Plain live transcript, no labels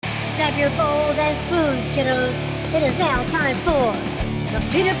Grab your bowls and spoons, kiddos. It is now time for the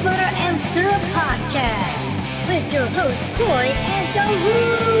Peanut Butter and Syrup Podcast with your hosts, Corey and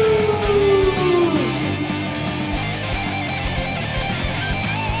Daru.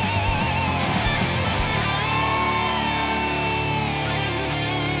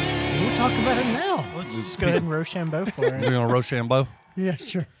 We'll talk about it now. Let's just go ahead and Rochambeau for We're it. going to Rochambeau. Yeah,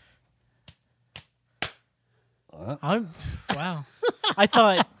 sure. Wow. I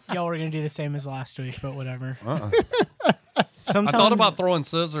thought y'all were going to do the same as last week, but whatever. I Sometimes thought about throwing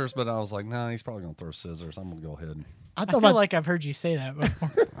scissors, but I was like, nah, he's probably going to throw scissors. I'm going to go ahead. I feel like I've heard you say that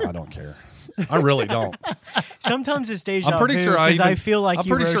before. I don't care. I really don't. Sometimes it's deja I'm pretty vu sure I feel like I'm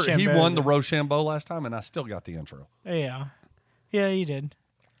you pretty sure he Rochambeau'd won the it. Rochambeau last time, and I still got the intro. Yeah. Yeah, you did.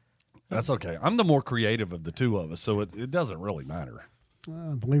 That's okay. I'm the more creative of the two of us, so it doesn't really matter.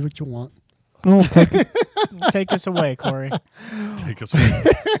 Believe what you want. Well, take us away, Corey. Take us away.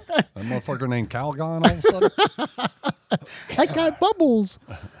 That motherfucker named Calgon all of a sudden That guy Bubbles.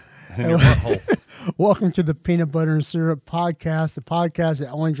 in your butthole. Welcome to the Peanut Butter and Syrup Podcast, the podcast that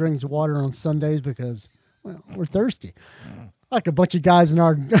only drinks water on Sundays because, well, we're thirsty. Like a bunch of guys in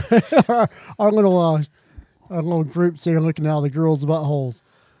our our little groups here looking at all the girls' buttholes.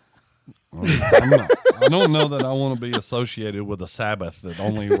 I don't know that I want to be associated with a Sabbath that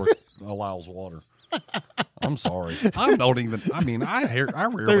only allows water. I'm sorry. I don't even. I mean, I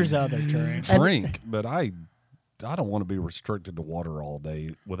rarely There's other drinks. drink, but I don't want to be restricted to water all day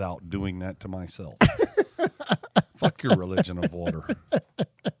without doing that to myself. Fuck your religion of water.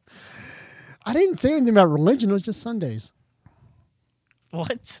 I didn't say anything about religion. It was just Sundays.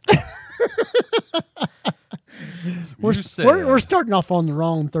 What? We're starting off on the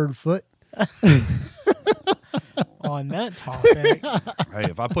wrong third foot. On that topic. Hey,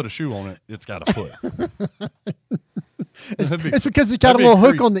 if I put a shoe on it, it's got a foot. It's because it's got a little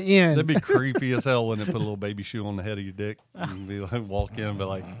hook on the end. That'd be creepy as hell when they put a little baby shoe on the head of your dick. You can be like, walk in and be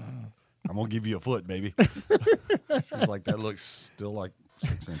like, I'm going to give you a foot, baby. It's like, that looks still like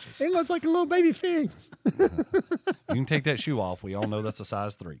 6 inches. It looks like a little baby face. You can take that shoe off. We all know that's a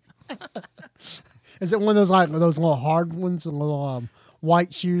size 3. Is it one of those those little hard ones, the little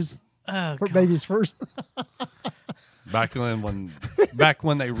white shoes Oh, for God. babies first? Back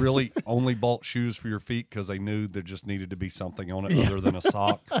when they really only bought shoes for your feet because they knew there just needed to be something on it other than a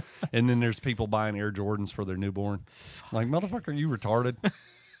sock. And then there's people buying Air Jordans for their newborn. Like, motherfucker, are you retarded?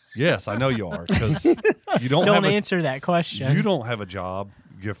 Yes, I know you are, because you don't answer that question. You don't have a job.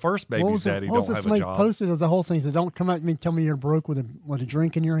 Your first baby's daddy don't have a somebody job. posted as the whole thing said, "Don't come at me and tell me you're broke with a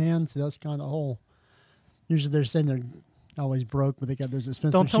drink in your hand." So that's kind of the whole. Usually they're saying they're always broke, but they got those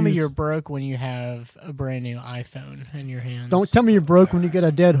expensive Don't tell me shoes. you're broke when you have a brand new iPhone in your hands. Don't tell me you're broke when you get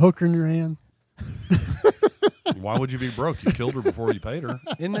a dead hooker in your hand. Why would you be broke? You killed her before you paid her.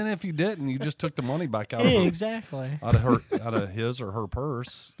 And then if you didn't, you just took the money back out of Yeah, her, exactly. out of his or her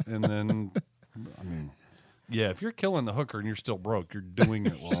purse. And then, I mean, yeah, if you're killing the hooker and you're still broke, you're doing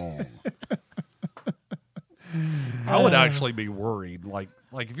it wrong. I would actually be worried. Like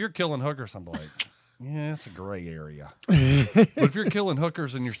if you're killing hookers, I'm like, yeah, it's a gray area. But if you're killing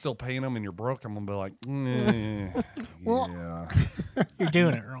hookers and you're still paying them and you're broke, I'm gonna be like, yeah, You're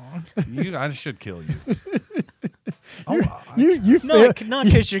doing it wrong. I should kill you. You Not failed.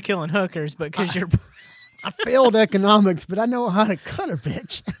 because you're killing hookers, but because you're. I failed economics, but I know how to cut a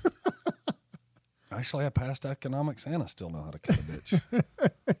bitch. Actually, I passed economics and I still know how to cut a bitch.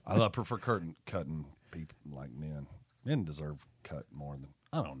 I prefer cutting people like men. Men deserve cut more than,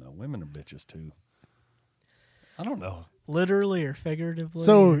 I don't know. Women are bitches too. I don't know. Literally or figuratively?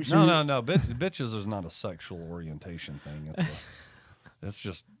 So No. Bitches is not a sexual orientation thing. It's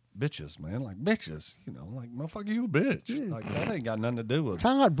just bitches, man. Like bitches, like motherfucker, you a bitch. Like that ain't got nothing to do with it.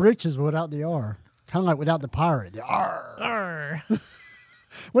 kind of like britches without the R. Kind of like without the pirate. The R. Arr.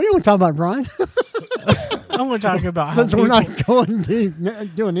 What do you want to talk about, Brian? I want to talk about Since how we're people,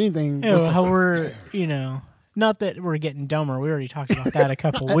 not doing anything. how we're, not that we're getting dumber. We already talked about that a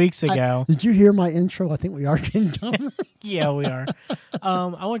couple weeks ago. Did you hear my intro? I think we are getting done. Yeah, we are. I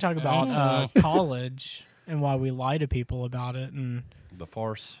want to talk about college and why we lie to people about it and The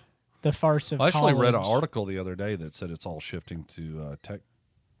farce. the farce of I actually college. read an article the other day that said it's all shifting to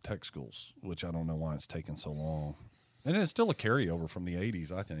tech schools, which I don't know why it's taken so long. And it's still a carryover from the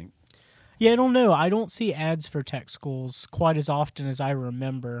 80s, I think. Yeah, I don't know. I don't see ads for tech schools quite as often as I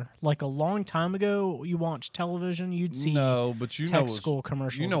remember. Like a long time ago, you watched television, you'd see No, but tech school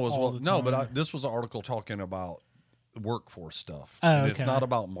commercials all the time. No, but this was an article talking about workforce stuff. Oh, and it's okay. not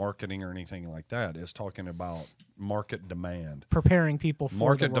about marketing or anything like that. It's talking about market demand. Preparing people for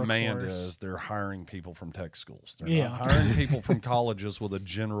Market the demand workforce. is they're hiring people from tech schools. They're Yeah. not hiring people from colleges with a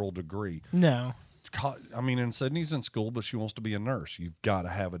general degree. No. I mean, and Sydney's in school, but she wants to be a nurse. You've got to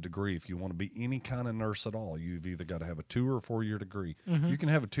have a degree. If you want to be any kind of nurse at all, you've either got to have a 2 or 4 year degree. Mm-hmm. You can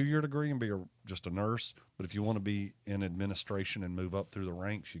have a 2-year degree and be just a nurse, but if you want to be in administration and move up through the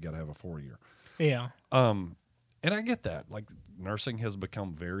ranks, you got to have a 4-year. Yeah. And I get that. Like, nursing has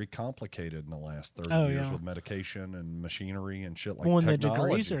become very complicated in the last 30 Oh, years yeah. with medication and machinery and shit like Well, and the technology.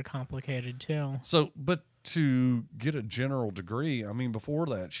 degrees are complicated too. So, but to get a general degree, I mean, before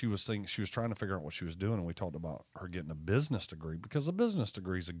that, she was trying to figure out what she was doing, and we talked about her getting a business degree, because a business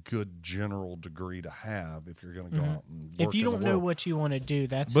degree is a good general degree to have if you're going to go out and work If you in don't the know world. what you want to do,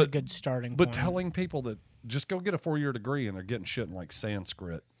 that's a But- good starting But point. telling people that just go get a 4-year degree and they're getting shit in like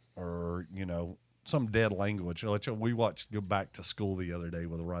Sanskrit or, some dead language. We watched Go Back to School the other day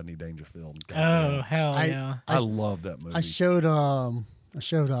with Rodney Dangerfield. Oh, hell I- yeah. I love that movie. I showed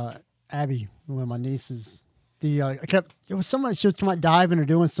Abby, one of my nieces. It was somebody, she was talking about diving or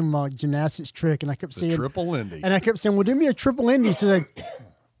doing some gymnastics trick, and I kept the saying, Triple Indy. and I kept saying, well, do me a triple Indy. She's like,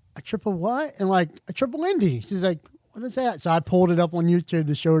 a triple what? And like, a triple Indy. She's like, what is that? So I pulled it up on YouTube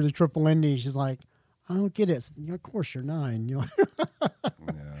to show her the triple Indy. She's like, I don't get it. Of course you're 9. Yeah.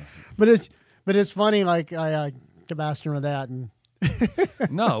 But it's funny. Like I kept asking her that, and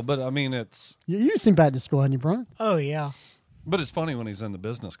No, but I mean, you seem back to school, haven't you, Brian? Oh, yeah. but it's funny when he's in the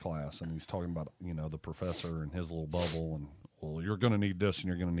business class and he's talking about, the professor and his little bubble and, well, you're going to need this and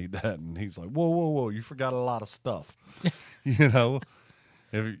you're going to need that. And he's like, whoa, you forgot a lot of stuff.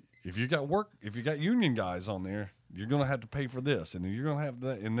 If you got union guys on there, you're going to have to pay for this, and then you're going to have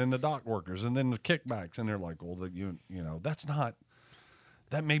that, and then the dock workers, and then the kickbacks, and they're like, well, that's not,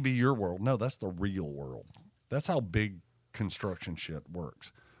 that may be your world. No, that's the real world. That's how big construction shit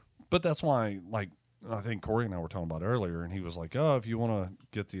works. But that's why, like, I think Corey and I were talking about earlier, and he was like, oh, if you want to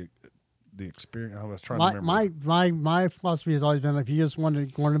get the experience, I was trying to remember. My philosophy has always been, if you just want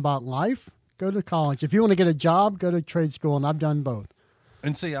to learn about life, go to college. If you want to get a job, go to trade school, and I've done both.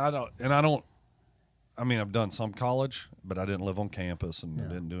 And see, I mean, I've done some college, but I didn't live on campus and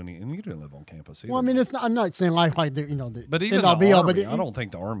didn't do any. And you didn't live on campus either. Well, I mean, I'm not saying life like but even the Army, I don't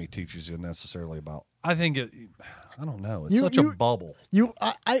think the Army teaches you necessarily about. I think I don't know. It's such a bubble.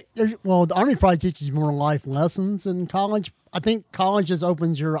 Well, the Army probably teaches you more life lessons in college. I think college just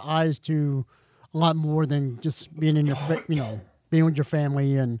opens your eyes to a lot more than just being in being with your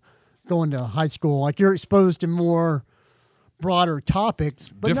family and going to high school. Like, you're exposed to more broader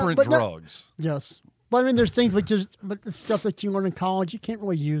topics, Different drugs. Yes. But I mean, there's things, but the stuff that you learn in college, you can't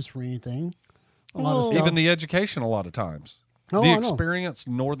really use for anything. A lot of stuff. Even the education, a lot of times. Oh, the I know. experience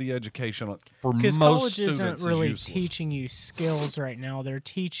nor the education for most Because college students isn't really is useless. teaching you skills right now. They're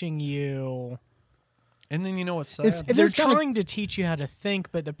teaching you. And then what's sad? It They're is kinda- trying to teach you how to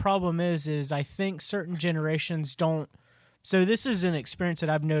think, but the problem is I think certain generations don't. So this is an experience that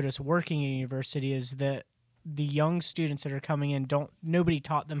I've noticed working in university, is that the young students that are coming in nobody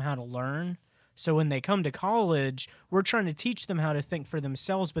taught them how to learn. So when they come to college, we're trying to teach them how to think for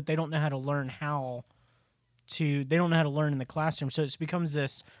themselves, but they don't know how to learn they don't know how to learn in the classroom. So it becomes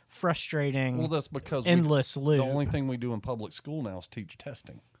this frustrating, Well, that's because endless loop. the only thing we do in public school now is teach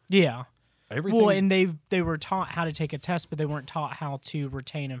testing. Yeah. Everything. Well, and they were taught how to take a test, but they weren't taught how to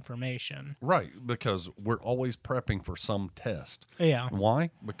retain information. Right, because we're always prepping for some test. Yeah. Why?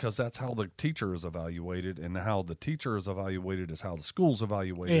 Because that's how the teacher is evaluated, and how the teacher is evaluated is how the school's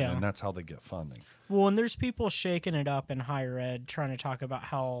evaluated, Yeah. and that's how they get funding. Well, and there's people shaking it up in higher ed, trying to talk about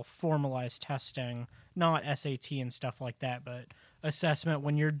how formalized testing, not SAT and stuff like that, but assessment,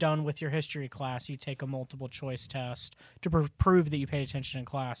 when you're done with your history class, you take a multiple choice test to prove that you paid attention in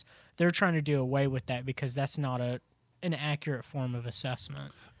class. They're trying to do away with that because that's not an accurate form of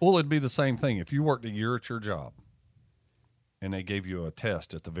assessment. Well, it'd be the same thing. If you worked a year at your job and they gave you a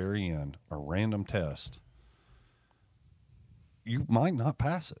test at the very end, a random test, you might not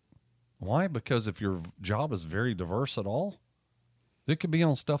pass it. Why? Because if your job is very diverse at all, it could be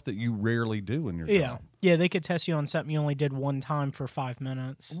on stuff that you rarely do in your job. Yeah, they could test you on something you only did one time for 5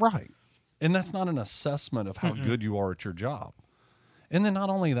 minutes. Right. And that's not an assessment of how good you are at your job. And then not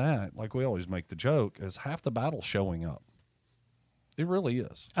only that, like we always make the joke, is half the battle showing up. It really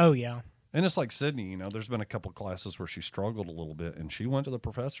is. Oh, yeah. And it's like Sydney, there's been a couple classes where she struggled a little bit, and she went to the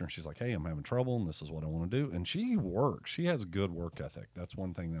professor and she's like, hey, I'm having trouble and this is what I want to do. And she works. She has a good work ethic. That's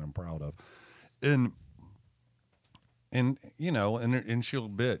one thing that I'm proud of. And she'll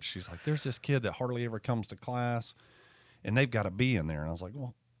bitch. She's like, there's this kid that hardly ever comes to class and they've got a B in there. And I was like,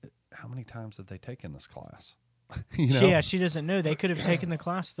 well, how many times have they taken this class? You know? Yeah, she doesn't know. They could have taken the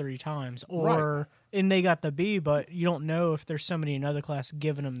class 3 times, and they got the B, but you don't know if there's somebody in another class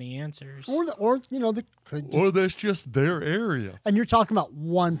giving them the answers. Or they could just, Or that's just their area. and you're talking about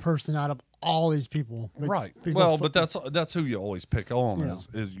one person out of all these people. Right. People Well, but that's who you always pick on Yeah.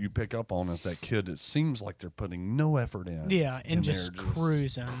 is you pick up on is that kid that seems like they're putting no effort in. Yeah, and just they're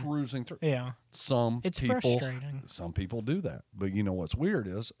cruising through. Yeah. Some people frustrating. Some people do that. But you know what's weird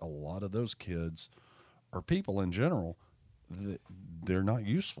is a lot of those kids or people in general they're not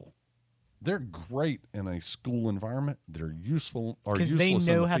useful. They're great in a school environment. They're useful or Because useless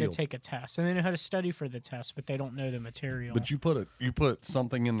they know in the how field. to take a test and they know how to study for the test, but they don't know the material. But you put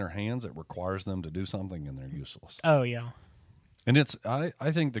something in their hands that requires them to do something, and they're useless. Oh yeah. And it's I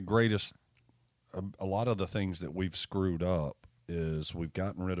think the greatest a lot of the things that we've screwed up is we've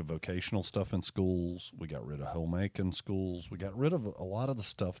gotten rid of vocational stuff in schools. We got rid of homemaking in schools. We got rid of a lot of the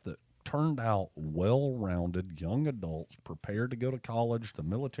stuff that turned out well-rounded young adults prepared to go to college, the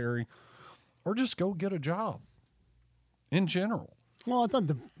military, or just go get a job in general. Well, I thought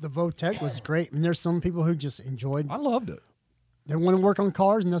the Votech was great. I mean, there's some people who just enjoyed. I loved it. They want to work on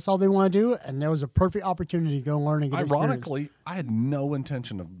cars, and that's all they want to do. And there was a perfect opportunity to go learn and get experience. Ironically, I had no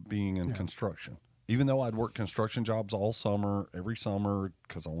intention of being in construction. Even though I'd worked construction jobs all summer, every summer,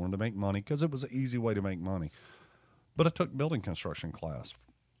 because I wanted to make money, because it was an easy way to make money. But I took building construction class,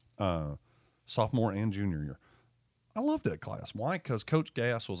 sophomore and junior year. I loved that class. Why? Because Coach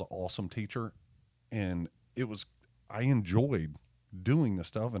Gass was an awesome teacher, and I enjoyed doing the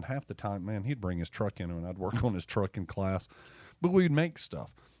stuff. And half the time, man, he'd bring his truck in, and I'd work on his truck in class. But we'd make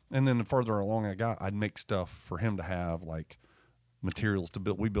stuff. And then the further along I got, I'd make stuff for him to have, like materials to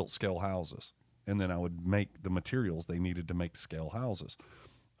build. We built scale houses. And then I would make the materials they needed to make scale houses.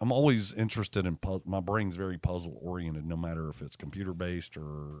 I'm always interested in my brain's very puzzle oriented, no matter if it's computer based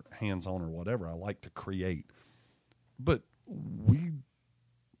or hands on or whatever. I like to create, but we're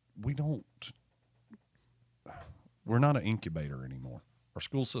not an incubator anymore. Our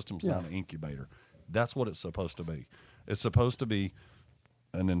school system's not an incubator. That's what it's supposed to be. It's supposed to be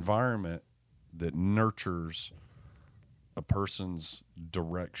an environment that nurtures a person's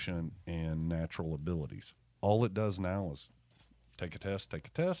direction and natural abilities. All it does now is take a test, take a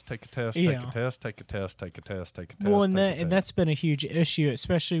test, take a test, take a test, take a test, take a test, take a test. Well, and that's been a huge issue,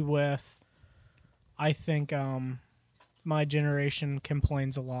 especially with, I think, my generation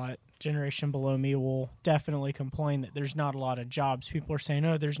complains a lot. Generation below me will definitely complain that there's not a lot of jobs. People are saying,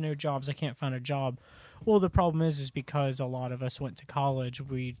 "Oh, there's no jobs. I can't find a job." Well, the problem is because a lot of us went to college.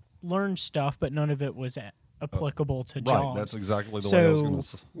 We learned stuff, but none of it was applicable to jobs. Right, that's exactly the way I was going to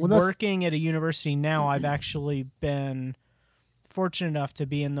say. Working at a university now, I've actually been fortunate enough to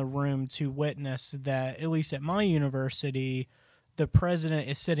be in the room to witness that, at least at my university, the president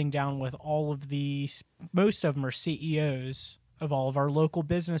is sitting down with all of these, most of them are CEOs of all of our local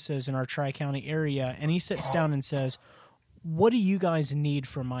businesses in our Tri-County area, and he sits down and says, "What do you guys need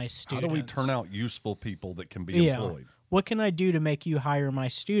from my students? How do we turn out useful people that can be employed? What can I do to make you hire my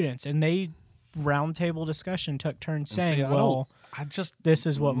students?" And they roundtable discussion took turns saying, this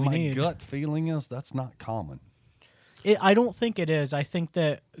is what we need. My gut feeling is that's not common. I don't think it is. I think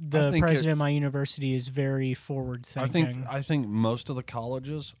that the president of my university is very forward thinking. I think most of the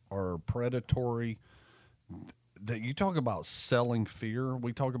colleges are predatory. That you talk about selling fear.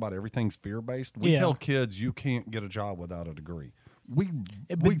 We talk about everything's fear based. We tell kids you can't get a job without a degree.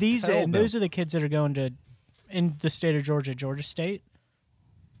 Those are the kids that are going to, in the state of Georgia State,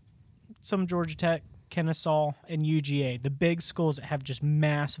 some Georgia Tech, Kennesaw, and UGA, the big schools that have just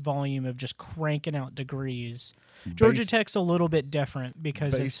mass volume of just cranking out degrees. Georgia Tech's a little bit different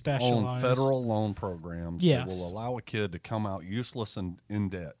because it's specialized. On federal loan programs that will allow a kid to come out useless and in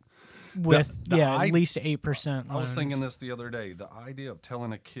debt. With at least 8%. I was thinking this the other day. The idea of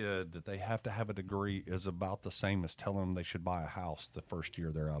telling a kid that they have to have a degree is about the same as telling them they should buy a house the first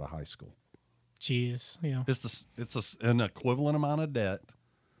year they're out of high school. Jeez, yeah. It's an equivalent amount of debt,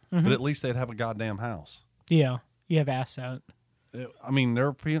 but at least they'd have a goddamn house. Yeah, you have asset. I mean,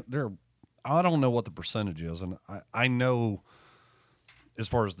 they're. I don't know what the percentage is, and I know as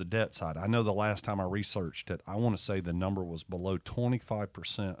far as the debt side, I know the last time I researched it, I want to say the number was below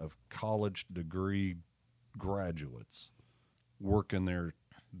 25% of college degree graduates work in their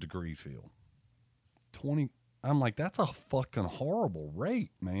degree field. I'm like, that's a fucking horrible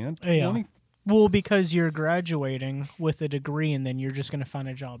rate, man. 20. Yeah. Well, because you're graduating with a degree and then you're just going to find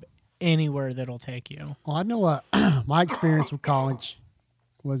a job anywhere that'll take you. Well, I know my experience with college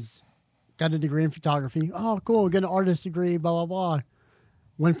was got a degree in photography. Oh, cool. Get an artist degree, blah, blah, blah.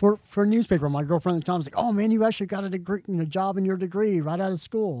 Went for a newspaper. My girlfriend at the time was like, "Oh man, you actually got a degree, job in your degree right out of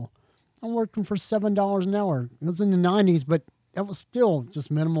school." I'm working for $7 an hour. It was in the 90s, but that was still just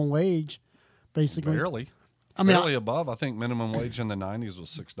minimum wage, basically. Barely. I mean, barely above. I think minimum wage in the 90s was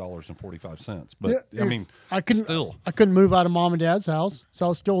 $6.45. But yeah, I mean, I couldn't still. I couldn't move out of mom and dad's house, so I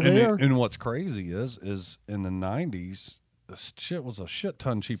was still there. And what's crazy is in the 90s, this shit was a shit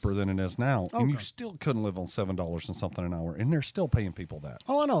ton cheaper than it is now, and you still couldn't live on $7 and something an hour, and they're still paying people that.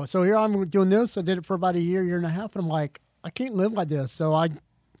 Oh, I know. So here I'm doing this. I did it for about a year and a half, and I'm like, I can't live like this. So I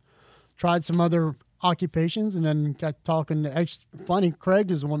tried some other occupations, and then got talking to. Funny,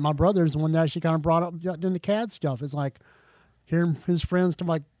 Craig is my brother is the one that actually kind of brought up doing the CAD stuff. It's like hearing his friends to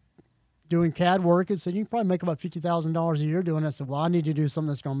like doing CAD work. It said you can probably make about $50,000 a year doing it. I said, well, I need to do something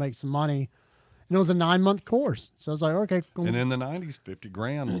that's going to make some money. And it was a 9-month course, so I was like, okay. Cool. And in the 90s,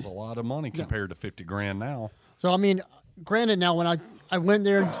 $50,000 was a lot of money compared to $50,000 now. So I mean, granted, now when I went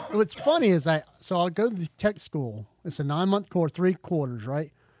there, what's funny is I'll go to the tech school. It's a 9-month course, 3 quarters,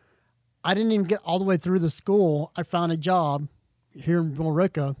 right? I didn't even get all the way through the school. I found a job here in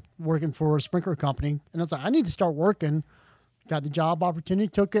Billerica working for a sprinkler company. And I was like, I need to start working. Got the job opportunity,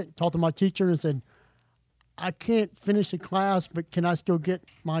 took it, talked to my teacher and said, I can't finish the class, but can I still get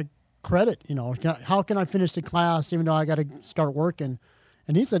my credit? How can I finish the class even though I got to start working?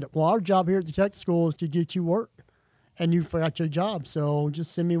 And he said, well, our job here at the tech school is to get you work. And you forgot your job. So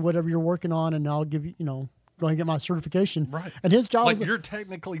just send me whatever you're working on and I'll give you, go and get my certification. Right. And his job like was, you're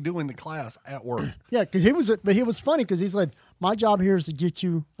technically doing the class at work. yeah, because he was funny because he's like, my job here is to get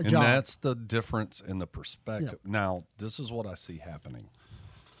you a job. And that's the difference in the perspective. Yeah. Now, this is what I see happening.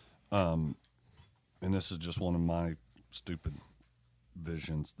 And this is just one of my stupid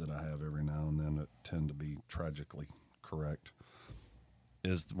visions that I have every now and then that tend to be tragically correct,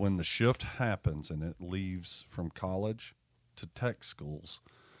 is when the shift happens and it leaves from college to tech schools,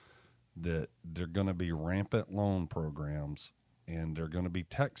 that they're going to be rampant loan programs, and they're going to be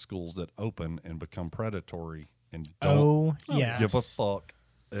tech schools that open and become predatory and don't give a fuck.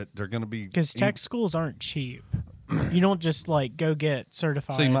 They're going to be, because tech schools aren't cheap. You don't just like go get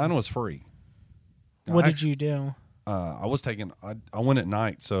certified. See, mine was free. What did you do? I was taking. I went at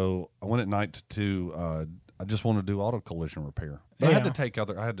night, so I went at night to. I just wanted to do auto collision repair, but I had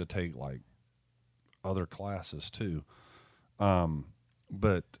to take like other classes too.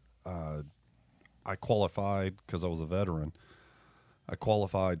 But I qualified because I was a veteran. I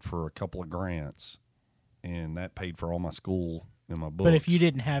qualified for a couple of grants, and that paid for all my school and my books. But if you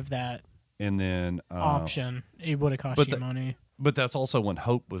didn't have that and then option, it would have cost you money. But that's also when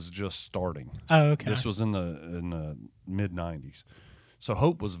Hope was just starting. Oh, okay. This was in the mid 90s. So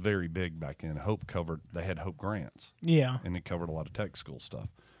Hope was very big back then. Hope they had Hope grants. Yeah. And it covered a lot of tech school stuff.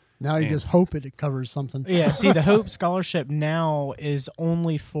 Now you just hope it covers something. Yeah, see, the Hope Scholarship now is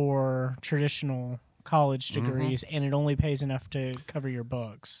only for traditional college degrees, and it only pays enough to cover your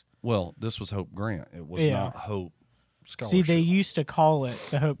books. Well, this was Hope Grant. It was not Hope Scholarship. See, they used to call it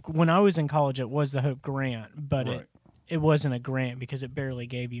the Hope. When I was in college, it was the Hope Grant, but it wasn't a grant because it barely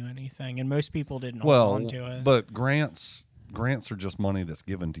gave you anything, and most people didn't hold on to it. But grants are just money that's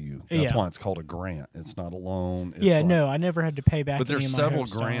given to you. That's why it's called a grant. It's not a loan. It's I never had to pay back. But there's any of my several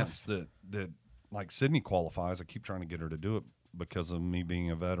Hope grants stuff. that like Sydney qualifies. I keep trying to get her to do it because of me being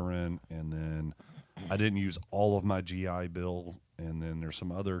a veteran, and then I didn't use all of my GI Bill, and then there's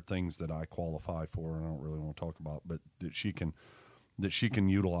some other things that I qualify for, and I don't really want to talk about, but that she can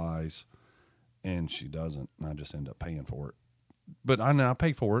utilize, and she doesn't, and I just end up paying for it. But I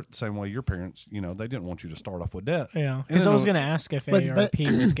pay for it the same way your parents, they didn't want you to start off with debt. Yeah, because I was going to ask if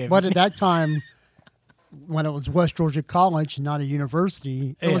AARP was given. But at that time, when it was West Georgia College, not a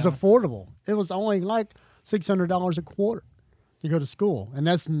university, it was affordable. It was only like $600 a quarter to go to school, and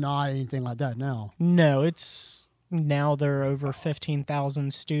that's not anything like that now. No, now there are over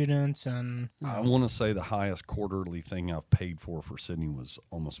 15,000 students, and I want to say the highest quarterly thing I've paid for Sydney was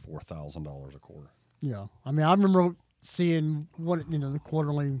almost $4,000 a quarter. Yeah, I mean, I remember seeing the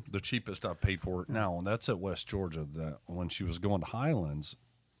quarterly. The cheapest I paid for it now, and that's at West Georgia. That when she was going to Highlands,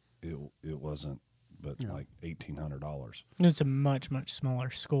 it wasn't, but like $1,800. It's a much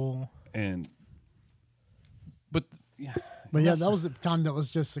smaller school. But that was the time that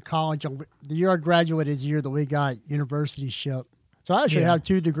was just a college. The year I graduated is the year that we got universityship. So I actually have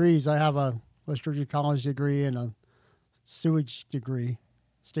 2 degrees. I have a West Georgia College degree and a sewage degree,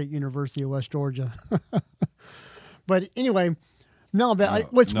 State University of West Georgia. But anyway, neither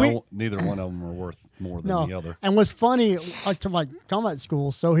one of them are worth more than the other. And what's funny, to my combat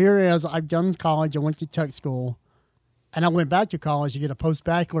school, so here is, I've done college, I went to tech school, and I went back to college to get a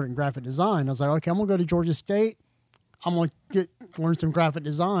post-baccalaureate in graphic design. I was like, okay, I'm going to go to Georgia State. I'm going to learn some graphic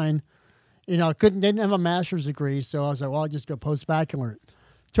design. Didn't have a master's degree, so I was like, well, I'll just go post-baccalaureate.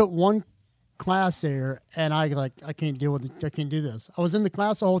 Took one class there, and I can't deal with it. I can't do this. I was in the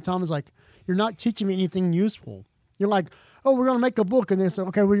class the whole time. I was like, you're not teaching me anything useful. You're like, oh, we're going to make a book. And they said,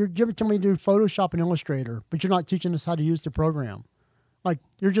 okay, well, you're telling me to do Photoshop and Illustrator, but you're not teaching us how to use the program. Like,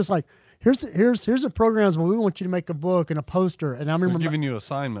 you're just like, here's the programs where we want you to make a book and a poster. And I remember They're giving you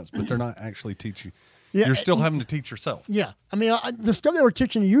assignments, but they're not actually teaching. Yeah, You're still having to teach yourself. Yeah. I mean, the stuff they were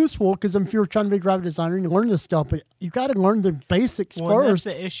teaching is useful because if you're trying to be a graphic designer, you learn this stuff, but you got to learn the basics Well, and first.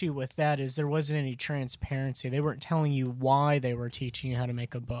 that's the issue with that is there wasn't any transparency. They weren't telling you why they were teaching you how to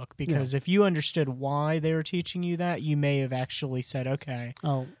make a book. Because if you understood why they were teaching you that, you may have actually said, okay,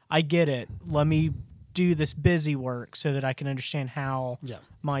 I get it. Let me do this busy work so that I can understand how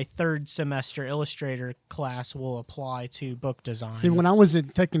my third semester Illustrator class will apply to book design. See, when I went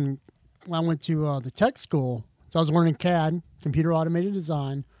to the tech school, so I was learning CAD, computer automated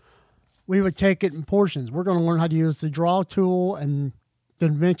design. We would take it in portions. We're going to learn how to use the draw tool and the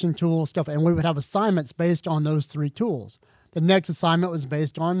dimension tool and stuff, and we would have assignments based on those 3 tools. The next assignment was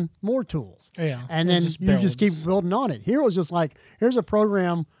based on more tools. Yeah, and then you just keep building on it. Here it was just like, here's a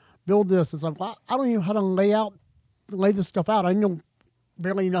program, build this. It's like, well, I don't even know how to lay this stuff out. I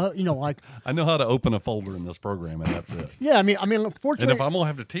barely know, like I know how to open a folder in this program, and that's it. Yeah, I mean, fortunately, And if I'm gonna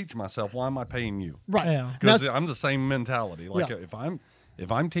have to teach myself, why am I paying you? right? Yeah. Because I'm the same mentality. Like Yeah.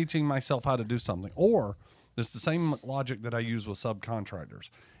 if I'm teaching myself how to do something, or it's the same logic that I use with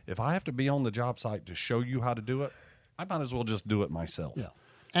subcontractors. If I have to be on the job site to show you how to do it, I might as well just do it myself. Yeah.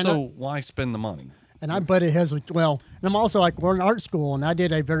 And So why spend the money? And I butted heads with, and I'm also like, we're in art school, and I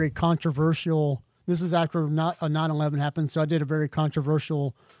did a very controversial, this is after 9/11 happened, so I did a very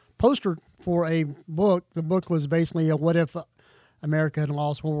controversial poster for a book. The book was basically a what if America had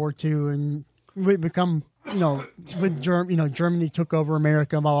lost World War II and we'd become, with Germany took over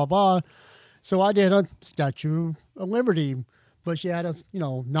America, blah, blah, blah. So I did a Statue of Liberty, but she had a,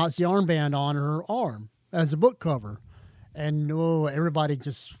 Nazi armband on her arm as a book cover. And everybody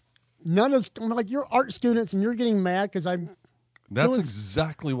just... I'm like, you're art students and you're getting mad because That's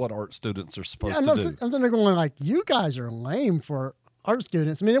exactly what art students are supposed to do. I'm sitting there going like, you guys are lame for art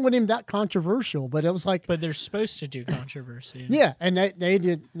students. I mean, it wasn't even that controversial, but it was like... But they're supposed to do controversy. Yeah, and they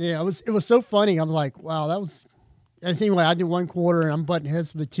did... Yeah, it was so funny. I'm like, wow, that was... And anyway, I did 1 quarter and I'm butting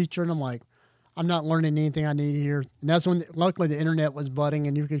heads with the teacher and I'm like, I'm not learning anything I need here. And that's when, luckily, the internet was budding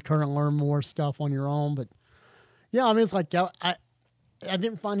and you could kind of learn more stuff on your own. But yeah, I mean, it's like, I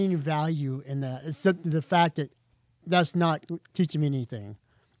didn't find any value in that. It's the fact that that's not teaching me anything.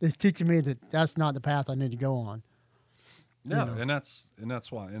 It's teaching me that that's not the path I need to go on. Yeah, and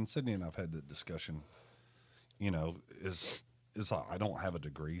that's why. And Sydney and I've had the discussion. Is I don't have a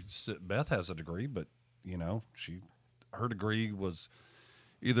degree. Beth has a degree, but her degree was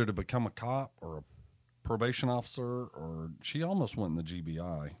either to become a cop or a probation officer, or she almost went in the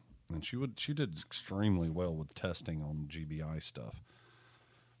GBI, and she did extremely well with testing on GBI stuff.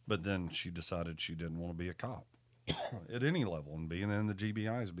 But then she decided she didn't want to be a cop at any level, and being in the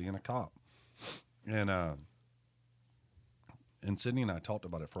GBI is being a cop. And Sydney and I talked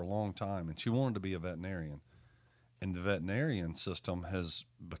about it for a long time, and she wanted to be a veterinarian. And the veterinarian system has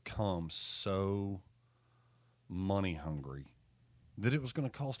become so money hungry that it was going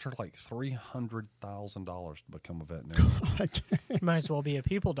to cost her like $300,000 to become a veterinarian. You might as well be a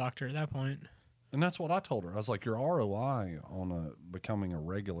people doctor at that point. And that's what I told her. I was like, your ROI on becoming a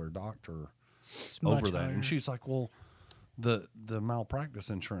regular doctor It's over much that. higher. And she's like, well, the malpractice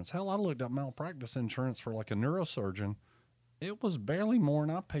insurance. Hell, I looked up malpractice insurance for like a neurosurgeon. It was barely more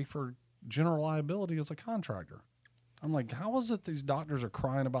than I pay for general liability as a contractor. I'm like, how is it these doctors are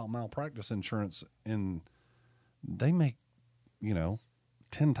crying about malpractice insurance and they make,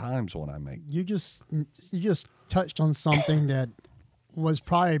 10 times what I make? You just touched on something that was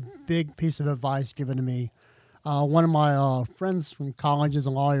probably a big piece of advice given to me. One of my friends from college is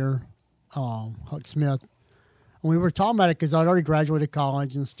a lawyer, Huck Smith. And we were talking about it because I'd already graduated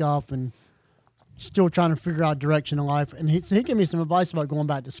college and stuff and still trying to figure out direction in life. And he gave me some advice about going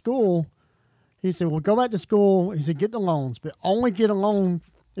back to school. He said, well, go back to school. He said, get the loans, but only get a loan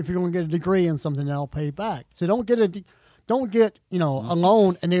if you're going to get a degree in something that'll pay back. So don't get a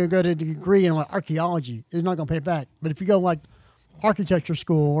loan and then go to a degree in like archaeology. It's not going to pay back. But if you go like architecture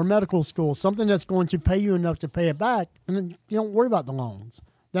school or medical school, something that's going to pay you enough to pay it back, and then you don't worry about the loans.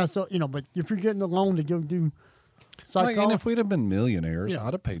 That's but if you're getting a loan to go do psychology, And if we'd have been millionaires, Yeah.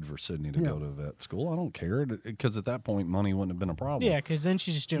 I'd have paid for Sydney to go to vet school. I don't care, because at that point, money wouldn't have been a problem. Yeah, because then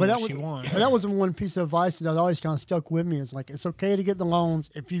she's just doing but what that she wants. But that was one piece of advice that always kind of stuck with me. It's like it's okay to get the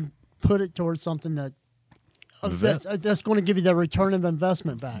loans if you put it towards something that's going to give you the return of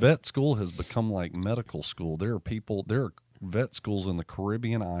investment back. Vet school has become like medical school. There are vet schools in the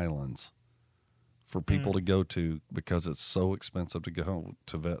Caribbean islands for people to go to because it's so expensive to go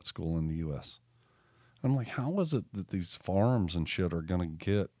to vet school in the U.S. I'm like, how is it that these farms and shit are going to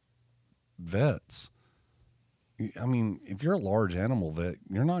get vets? I mean, if you're a large animal vet,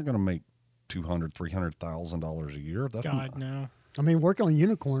 you're not going to make $200,000-$300,000 a year. That's God, no. I mean, working on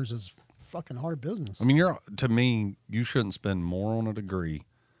unicorns is fucking hard business. I mean, to me, you shouldn't spend more on a degree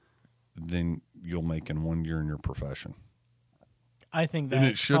than you'll make in 1 year in your profession. I think And it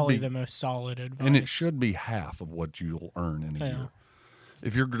that's should probably be- the most solid advice. And it should be half of what you'll earn in a year.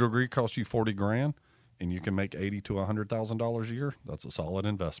 If your degree costs you $40,000 and you can make $80,000 to $100,000 a year, that's a solid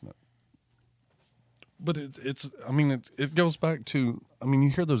investment. But it goes back to, I mean, you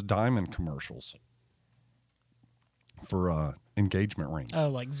hear those diamond commercials for engagement rings. Oh,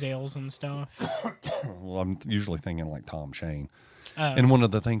 like Zales and stuff. Well, I'm usually thinking like Tom Shane. Oh. And one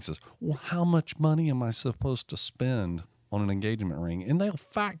of the things is, well, how much money am I supposed to spend on an engagement ring? And they'll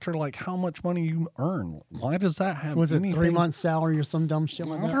factor like how much money you earn. Why does that have Was it anything? 3 months salary or some dumb shit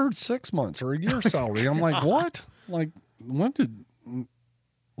like I've that? heard 6 months or a year salary. I'm like, what? Like, when did,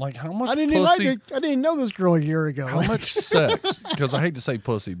 like, how much I didn't pussy? even I didn't know this girl a year ago. How much sex? Because I hate to say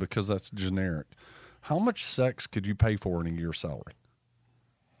pussy because that's generic. How much sex could you pay for in a year's salary?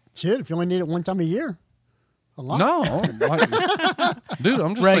 Shit, if you only need it one time a year. A lot. No, like, dude,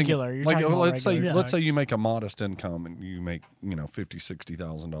 I'm just Regular. thinking. You're Like, talking about let's say, regular let's say sex. you make a modest income and you make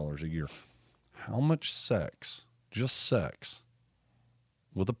 $50,000-$60,000 a year. How much sex, just sex,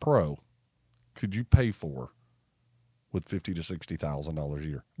 with a pro, could you pay for with $50,000 to $60,000 a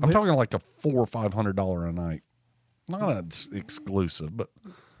year? I'm talking like a $400 or $500 a night. Not exclusive, but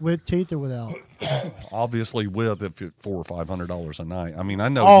With teeth or without? obviously with if it $400 or $500 a night. I mean, I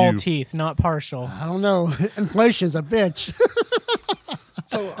know All you. teeth, not partial. I don't know. Inflation's a bitch.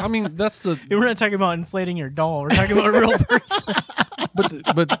 So I mean, that's the. We're not talking about inflating your doll. We're talking about a real person.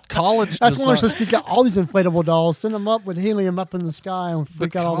 But college. That's does when we're not, supposed to get all these inflatable dolls, send them up with helium up in the sky, and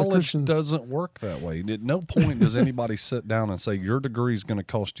But freak out all the college cushions. doesn't work that way. At no point does anybody sit down and say your degree is going to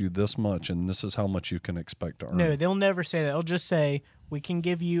cost you this much, and this is how much you can expect to earn. No, they'll never say that. They'll just say, we can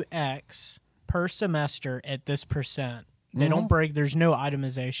give you X per semester at this percent. They don't break, there's no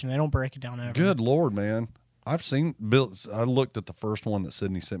itemization. They don't break it down ever. Good Lord, man. I've seen bills. I looked at the first one that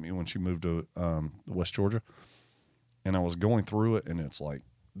Sydney sent me when she moved to West Georgia, and I was going through it, and it's like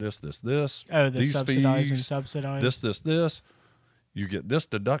this. Oh, the these subsidized and fees, subsidized. this. You get this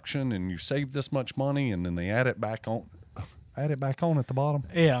deduction, and you save this much money, and then they add it back on. At the bottom,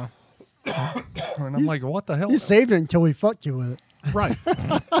 Yeah. and I'm like, what the hell? You saved it until we fucked you with it. Right.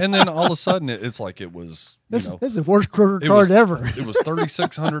 And then all of a sudden, it's like it was, This is the worst credit card ever. It was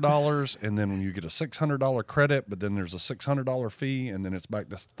 $3,600, and then when you get a $600 credit, but then there's a $600 fee, and then it's back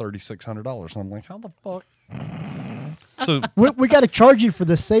to $3,600. I'm like, how the fuck? So, We got to charge you for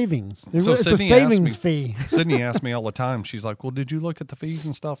the savings. It's a Sydney savings asked me, fee. Sydney asked me all the time. She's like, "Well, did you look at the fees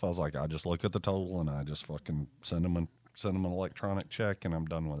and stuff?" I was like, "I just look at the total, and I just fucking send them an electronic check, and I'm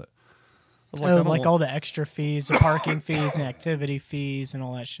done with it." I was I Oh, don't like want- all the extra fees, the parking fees and activity fees and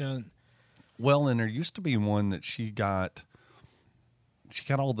all that shit. Well, and there used to be one that she got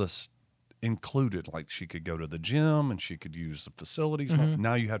all this included. Like she could go to the gym and she could use the facilities.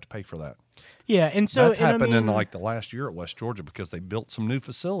 Now you have to pay for that. Yeah, and so That's and I happened in mean, like the last year at West Georgia because they built some new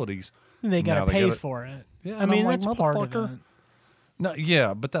facilities. they Now got to pay gotta- for it. Yeah, I and mean I'm like, that's part of motherfucker. it. No,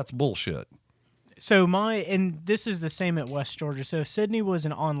 yeah, but that's bullshit. So and this is the same at West Georgia. So if Sydney was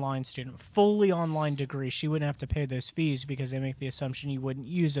an online student, fully online degree, she wouldn't have to pay those fees because they make the assumption you wouldn't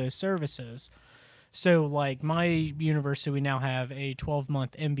use those services. So like my university, we now have a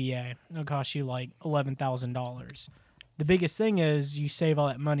 12-month MBA. It'll cost you like $11,000. The biggest thing is you save all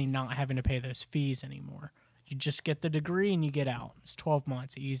that money not having to pay those fees anymore. You just get the degree and you get out. It's 12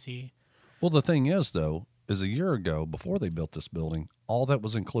 months, easy. Well, the thing is, though, is a year ago, before they built this building, all that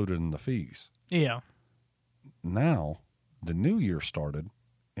was included in the fees. Yeah. Now, the new year started,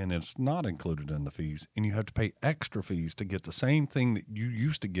 and it's not included in the fees, and you have to pay extra fees to get the same thing that you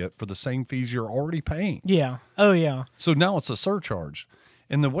used to get for the same fees you're already paying. Yeah. Oh, yeah. So now it's a surcharge.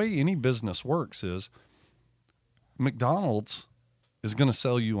 And the way any business works is McDonald's is going to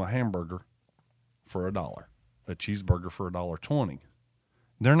sell you a hamburger for $1, a cheeseburger for $1.20.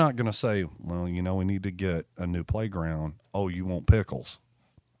 They're not going to say, well, we need to get a new playground. Oh, you want pickles?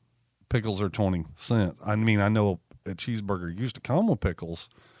 Pickles are 20 cents. I mean, I know a cheeseburger used to come with pickles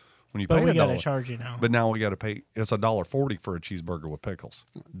when you But pay we got to $1. charge you now. But now we got to pay. It's $1.40 for a cheeseburger with pickles.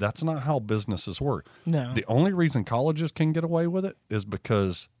 That's not how businesses work. No. The only reason colleges can get away with it is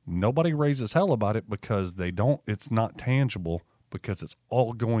because nobody raises hell about it because they don't. It's not tangible because it's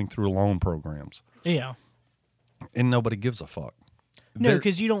all going through loan programs Yeah. and nobody gives a fuck. No,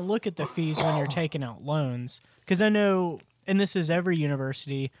 because you don't look at the fees when you're taking out loans. Because I know, and this is every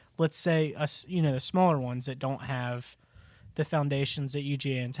university, let's say, the smaller ones that don't have the foundations that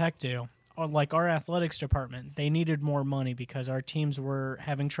UGA and Tech do, or like our athletics department, they needed more money because our teams were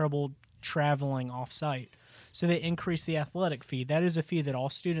having trouble traveling off-site. So they increased the athletic fee. That is a fee that all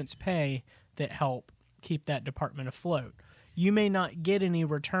students pay that help keep that department afloat. You may not get any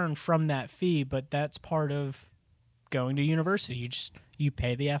return from that fee, but that's part of going to university. You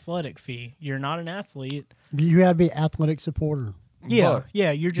pay the athletic fee. You're not an athlete. You got to be an athletic supporter. Yeah,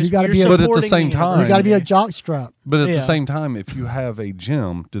 you're just gotta you're be a- But at the supporting same time- You got to be a university. jock strap. But at Yeah. the same time, if you have a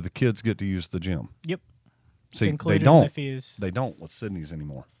gym, do the kids get to use the gym? Yep. See, included they in don't. the fees. They don't with Sydney's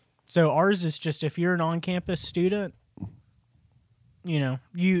anymore. So ours is just if you're an on-campus student, you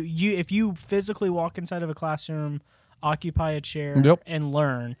if you physically walk inside of a classroom, occupy a chair, Yep. and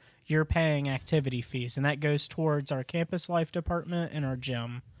learn, you're paying activity fees, and that goes towards our campus life department and our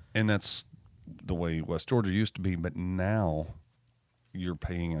gym. And that's the way West Georgia used to be, but now you're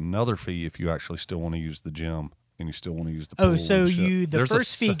paying another fee if you actually still want to use the gym and you still want to use the pool. Oh, so and shit. the There's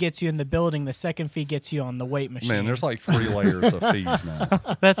first fee gets you in the building, the second fee gets you on the weight machine. Man, there's like 3 layers of fees now.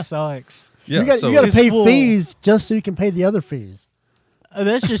 that sucks. Yeah, you got so to pay Well- fees just so you can pay the other fees.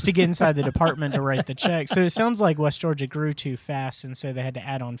 That's just to get inside the department to write the check. So it sounds like West Georgia grew too fast, and so they had to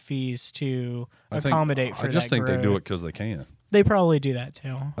add on fees to accommodate for that I just think they do growth. it because they can. They probably do that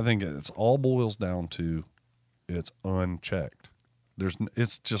too. I think it's all boils down to it's unchecked.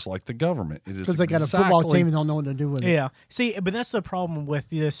 It's just like the government. It is Because they got a football exactly- team and don't know what to do with it. Yeah. See, but that's the problem with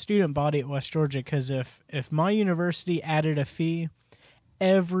the student body at West Georgia, because if my university added a fee,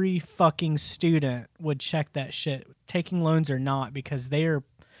 every fucking student would check that shit, taking loans or not, because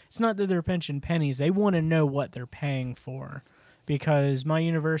it's not that they're pinching pennies. They want to know what they're paying for. Because my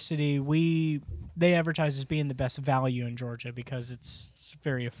university, they advertise as being the best value in Georgia because it's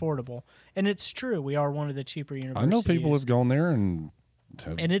very affordable. And it's true. We are one of the cheaper I universities. know people have gone there and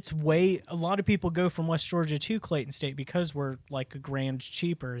And it's a lot of people go from West Georgia to Clayton State because we're like a grand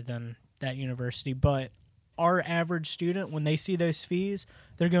cheaper than that university. But our average student, when they see those fees,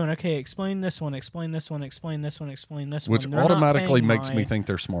 they're going, okay, explain this one, explain this one, explain this one, explain this which one. They're not automatically paying makes me my- think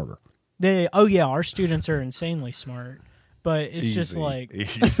they're smarter. our students are insanely smart. But it's just Easy. like,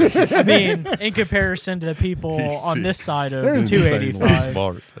 Easy. I mean, in comparison to the people on Easy. this side of They're insanely 285.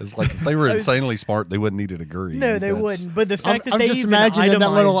 smart. It's like if they were insanely smart, they wouldn't need a degree. No, they That's- wouldn't. But the fact that I'm they just even imagining that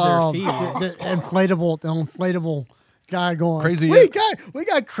little itemize their fees. the inflatable guy going Crazy- We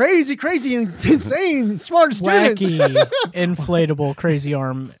got crazy and insane smart students. Wacky, inflatable, crazy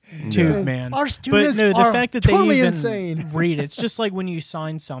arm tube man. Our students but no, the are fact that totally they even insane. read it's just like when you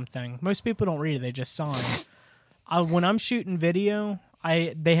sign something. Most people don't read it; they just sign. When I'm shooting video,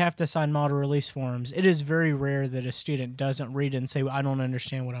 they have to sign model release forms. It is very rare that a student doesn't read it and say, "I don't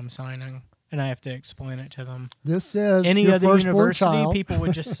understand what I'm signing," and I have to explain it to them. This says Any your other firstborn university, child. people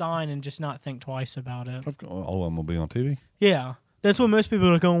would just sign and just not think twice about it. Oh, I'm gonna be on TV. Yeah. That's what most people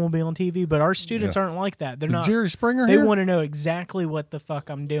are going will be on TV, but our students Yeah. aren't like that. They're Is not. Jerry Springer They here? want to know exactly what the fuck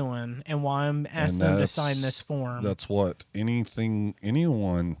I'm doing and why I'm asking them to sign this form. That's what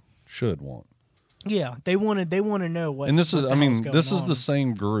anyone should want. Yeah, they want to know what. And this what is, the I hell's mean, going this is on. the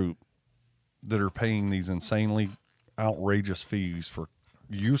same group that are paying these insanely outrageous fees for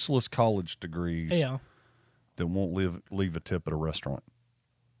useless college degrees Yeah, that won't leave a tip at a restaurant.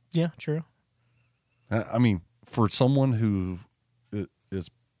 yeah, true. I mean, for someone who is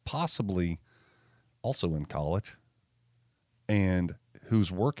possibly also in college and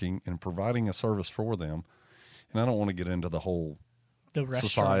who's working and providing a service for them, and I don't want to get into the whole The restaurant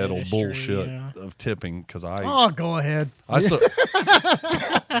societal industry, bullshit yeah. of tipping because Oh, go ahead.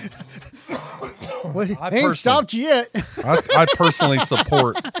 Well, I ain't stopped you yet. I personally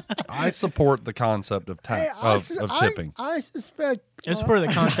support the concept of tipping. I suspect It's part of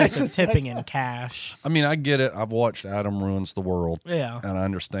the concept of tipping in cash. I mean, I get it. I've watched Adam Ruins the World, Yeah, and I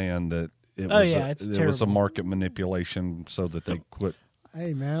understand that it Oh, was yeah, it's it was a terrible. market manipulation so that they quit.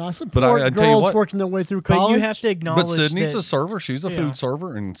 Hey man, I support I tell you girls what- working their way through but college. you have to acknowledge But Sydney's that, a server. She's a Yeah. food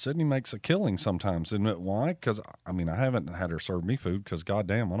server, and Sydney makes a killing sometimes. Isn't it? Why? Because I mean, I haven't had her serve me food because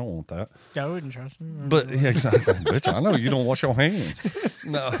goddamn, I don't want that. I wouldn't trust me. But yeah, exactly, bitch. I know you don't wash your hands.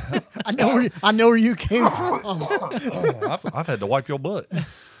 No, I know where you came from. I've had to wipe your butt.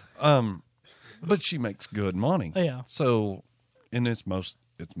 But she makes good money. Yeah. So, and it's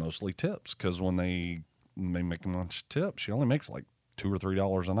mostly tips because when they make a bunch of tips, she only makes like $2 or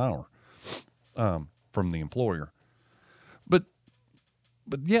 $3 an hour from the employer.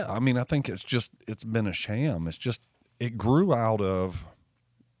 But yeah, I mean, I think it's been a sham. It grew out of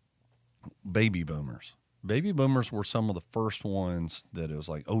baby boomers. baby boomers were some of the first ones that it was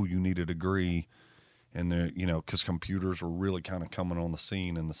like, oh, you need a degree. And they're, because computers were really kind of coming on the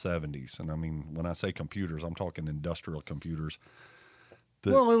scene in the 70s. And I mean, when I say computers, I'm talking industrial computers.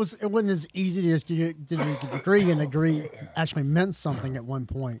 Well, it wasn't as easy to just get a degree, and a degree actually meant something at one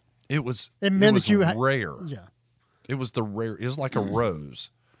point. It was. It meant was that you rare. Yeah. It was the rare. It was like a rose.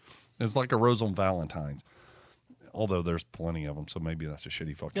 It was like a rose on Valentine's. Although there's plenty of them, so maybe that's a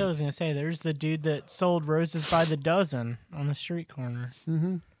shitty fucking. I was gonna say, there's the dude that sold roses by the dozen on the street corner.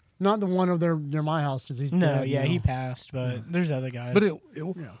 Mm-hmm. Not the one over there near my house because he's dead. Yeah, he passed, but there's other guys. But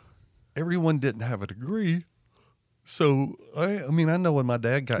everyone didn't have a degree. So, I mean, I know when my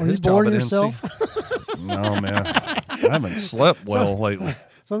dad got his job at NC. No, man. I haven't slept well lately.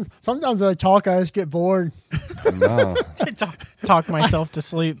 Sometimes when I talk, I just get bored. No. Talk myself to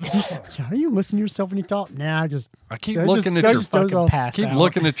sleep. Are you listening to yourself when you talk? Nah, I keep looking at your fucking pass keep out.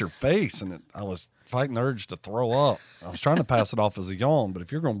 looking at your face, and I was fighting the urge to throw up. I was trying to pass it off as a yawn, but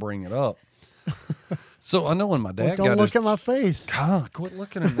if you're going to bring it up. So I know when my dad don't look at my face. God, quit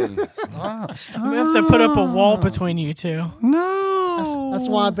looking at me. Stop. We have to put up a wall between you two. No. That's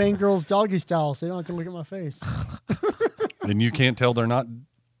why I bang girls doggy style, so they don't have to look at my face. And you can't tell they're not.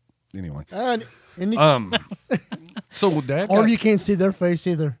 Anyway. And So dad or you can't see their face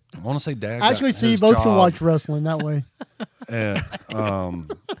either. I want to say dad Actually, see, both can watch wrestling that way.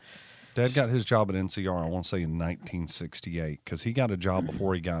 Dad got his job at NCR, I want to say in 1968, because he got a job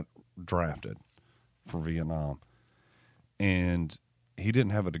before he got drafted for Vietnam. And he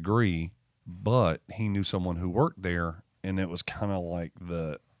didn't have a degree, but he knew someone who worked there, and it was kind of like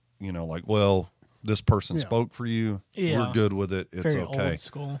well, this person spoke for you. Yeah. We're good with it. It's Very okay. old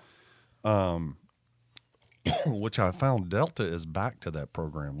school. Which I found Delta is back to that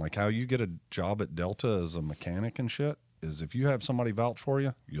program. Like how you get a job at Delta as a mechanic and shit is if you have somebody vouch for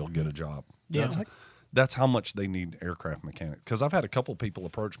you, you'll get a job. Yeah. That's how much they need aircraft mechanics. Because I've had a couple people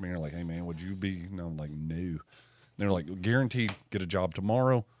approach me and are like, hey, man, would you be, I'm like, no. And they're like, guaranteed get a job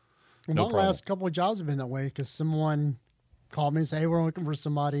tomorrow. Well, No my problem. last couple of jobs have been that way because someone called me and said, hey, we're looking for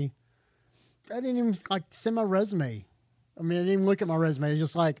somebody. I didn't even send my resume. I mean, I didn't even look at my resume. It's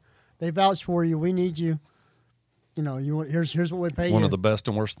just like, they vouch for you. We need you. Here's what we pay you. One of the best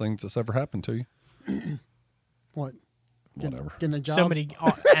and worst things that's ever happened to you. What? Whatever. Getting a job. Somebody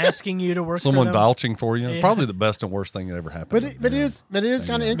asking you to work Someone for them. vouching for you. Yeah. Probably the best and worst thing that ever happened. But it is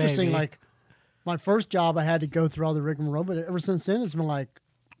kind of interesting. Maybe. Like my first job, I had to go through all the rigmarole. But ever since then, it's been like,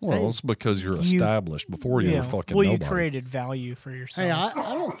 Well, hey, it's because you're established before you were fucking well, nobody. you created value for yourself. hey,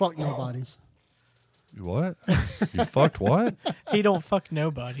 I don't fuck nobodies. What? You fucked what? He don't fuck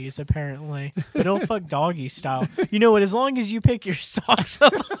nobodies, apparently. But he'll fuck doggy style. You know what? As long as you pick your socks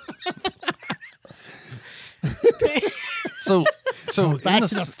up. So Back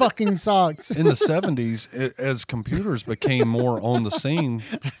to the fucking socks. in the 70s, as computers became more on the scene,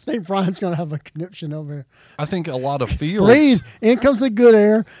 I think Brian's gonna have a conniption over here. I think a lot of fields. Breathe. In comes the good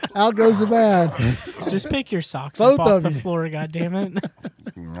air. Out goes the bad. Just pick your socks Both up off of the you. floor, goddammit.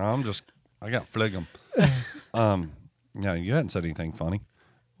 I got phlegm. Yeah, you hadn't said anything funny.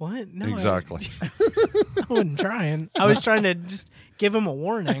 What? No. Exactly. I wasn't trying. I was trying to just give him a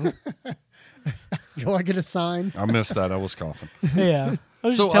warning. Do I get a sign? I missed that. I was coughing. Yeah. I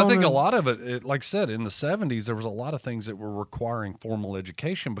was So just I telling think him, a lot of it, like I said, in the 70s, there was a lot of things that were requiring formal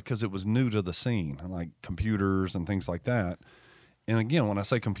education because it was new to the scene, like computers and things like that. And again, when I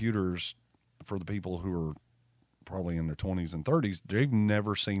say computers, for the people who are probably in their 20s and 30s, they've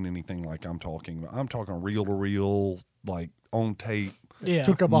never seen anything like I'm talking about. I'm talking reel-to-reel, like on tape. yeah,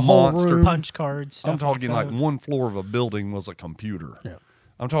 Took up a Monster whole room. punch cards. Stuff I'm talking like that. one floor of a building was a computer. Yeah.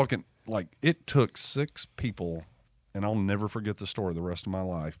 I'm talking like it took 6 people, and I'll never forget the story the rest of my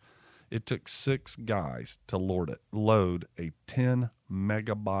life. It took 6 guys to load a 10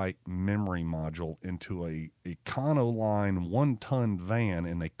 megabyte memory module into a Econoline 1-ton van,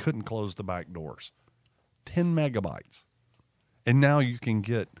 and they couldn't close the back doors. 10 megabytes. And now you can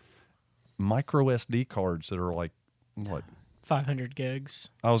get micro SD cards that are like, what? 500 gigs.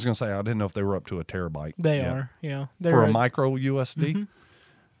 I was going to say, I didn't know if they were up to a terabyte. They yet. are. Yeah. For They're a micro USD? Mm-hmm.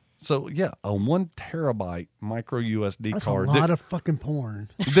 So, yeah, a 1 terabyte micro USD That's card a lot of fucking porn.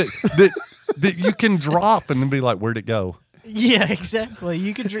 that you can drop and then be like, where'd it go? Yeah, exactly.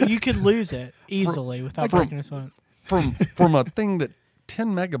 You could lose it easily without breaking a sweat. From a thing that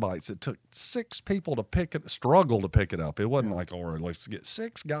 10 megabytes, it took 6 people to struggle to pick it up. It wasn't like, oh, let's get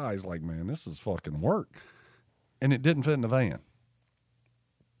 6 guys like, man, this is fucking work. And it didn't fit in the van.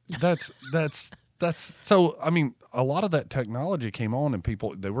 That's so, I mean, a lot of that technology came on and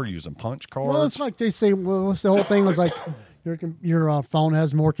people, they were using punch cards. Well, it's like they say, well, what's the whole thing was like, Your phone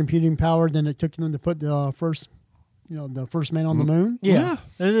has more computing power than it took them to put the first man on the moon. Yeah.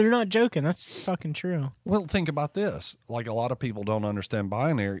 They're not joking. That's fucking true. Well, think about this. Like a lot of people don't understand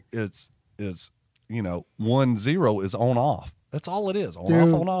binary. It's 1-0 is on off. That's all it is. On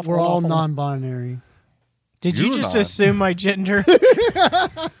Dude, off, on off. we're on all off, on off. non-binary. Did you You're just not. assume my gender?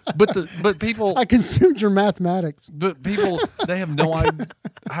 But people I consumed your mathematics. But people, they have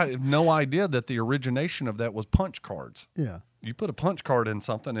no idea that the origination of that was punch cards. Yeah. You put a punch card in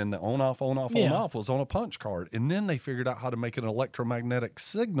something, and the on off Yeah. was on a punch card, and then they figured out how to make an electromagnetic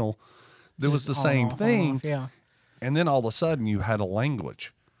signal that was the On, same off, on, thing. off, yeah. And then all of a sudden, you had a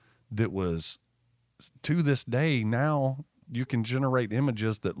language that was, to this day, now you can generate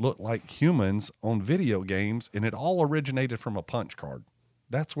images that look like humans on video games, and it all originated from a punch card.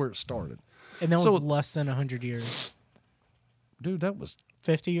 That's where it started. And that was So- less than 100 years. Dude, that was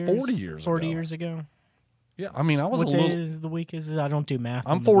 50 years? 40 years 40 ago. years ago. Yeah, I mean, I was what a day little. is the week is? I don't do math.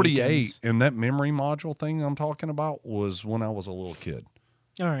 I'm on the 48, weekends. and that memory module thing I'm talking about was when I was a little kid.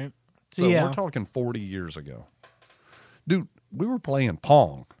 All right. So yeah. we're talking 40 years ago. Dude, we were playing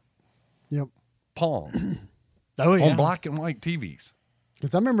Pong. Yep. Pong. Oh, yeah. On black and white TVs.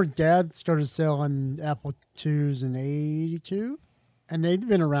 Because I remember Dad started selling Apple IIs in '82, and they've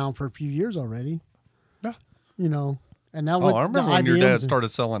been around for a few years already. Yeah. And now Oh, I remember when your dad IBMs started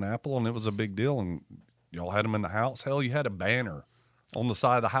selling Apple, and it was a big deal, and y'all had them in the house. Hell, you had a banner on the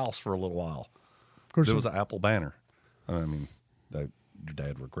side of the house for a little while. Of course, There was an Apple banner. I mean, your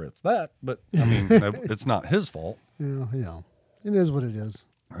dad regrets that, but I mean, it's not his fault. it is what it is.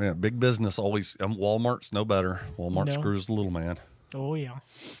 Yeah, big business always. Walmart's no better. Walmart No. screws the little man, Oh, yeah.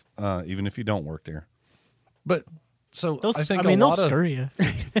 even if you don't work there. But so They'll, I think I mean, a they'll lot of screw you.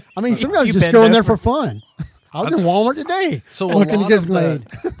 I mean, sometimes You you just bend go in there over. for fun. I was in Walmart today, so a looking to lot get of laid.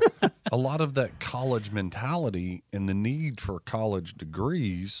 that, a lot of that college mentality and the need for college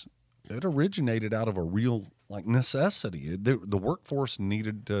degrees, it originated out of a real necessity. The workforce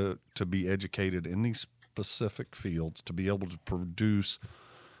needed to be educated in these specific fields to be able to produce,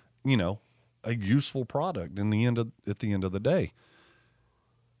 a useful product at the end of the day.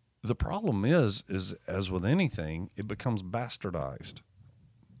 The problem is as with anything, it becomes bastardized.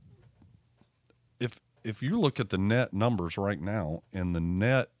 If you look at the net numbers right now, and the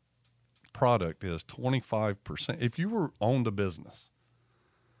net product is 25%, if you were owned a business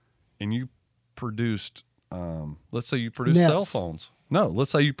and you produced, let's say you produced Nets. cell phones. No, let's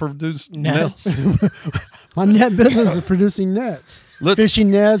say you produced Nets. My net business is producing nets,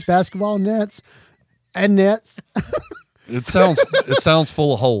 fishing nets, basketball nets, and nets. It sounds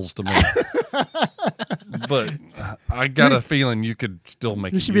full of holes to me. But I got a feeling you could still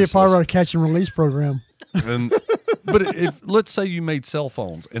make You it should be a part of useless. our catch and release program. But if let's say you made cell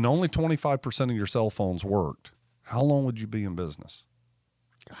phones and only 25% of your cell phones worked, how long would you be in business?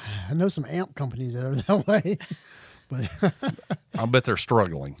 I know some amp companies that are that way, but I bet they're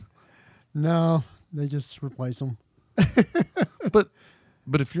struggling. no, they just replace them. But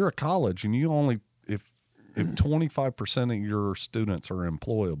if you're a college and you only if 25% of your students are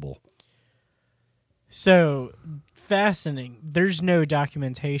employable, So fascinating. There's no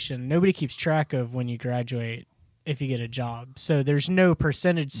documentation. Nobody keeps track of when you graduate if you get a job. So there's no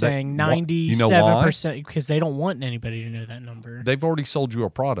percentage saying why? 97% because they don't want anybody to know that number. they've already sold you a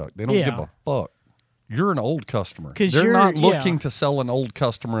product. They don't give Yeah. a fuck. You're an old customer. 'Cause They're not you're- looking yeah. to sell an old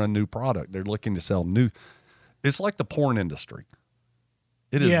customer a new product. They're looking to sell new. It's like the porn industry.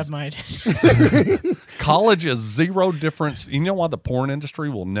 It is. Yeah, my College is zero difference. You know why the porn industry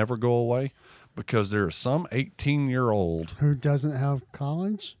will never go away? Because there is some 18-year-old Who doesn't have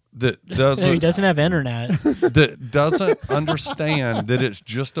college? that he doesn't doesn't have internet. understand that it's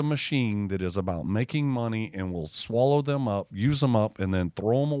just a machine that is about making money and will swallow them up, use them up, and then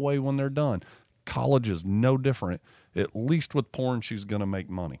throw them away when they're done. College is no different. At least with porn, she's going to make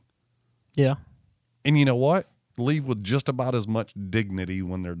money. Yeah. And you know what? Leave with just about as much dignity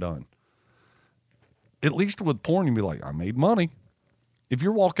when they're done. At least with porn, you'd be like, I made money. If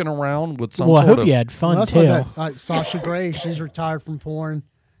you're walking around with some Well, I sort hope of you had fun Well, that's too. why that like Sasha Grey, she's retired from porn. And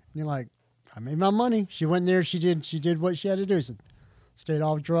you're like, I made my money. She went there. She did what she had to do. Stayed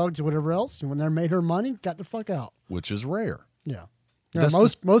off drugs or whatever else. And when they made her money, got the fuck out. which is rare. Yeah. That's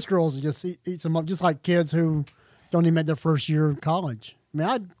Most girls just eat them up, just like kids who don't even make their first year of college. I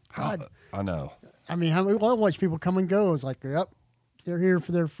mean, I know. I watch people come and go. It's like, yep, they're here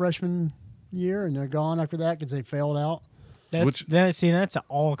for their freshman year and they're gone after that because they failed out. That's at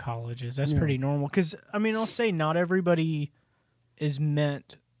all colleges. That's pretty normal. Because I mean, I'll say not everybody is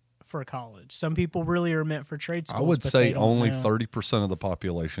meant for college. Some people really are meant for trade schools. I would but say they don't only know. 30% of the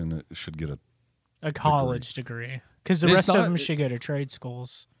population should get a college degree. Because the It's rest of not- them should go to trade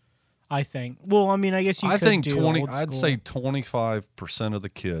schools, I think. Well, I mean, I guess you I could think do 20. old I'd school. say 25% of the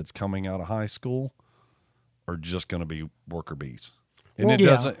kids coming out of high school are just going to be worker bees, and Well, it yeah,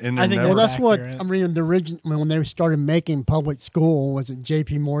 doesn't. And I they're think never, Well, that's what accurate. I'm reading. The original when they started making public school, was it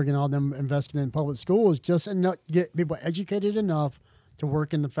J.P. Morgan? All them investing in public schools just enough get people educated enough to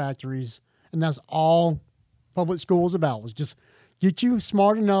work in the factories, and that's all public school is about. Was just get you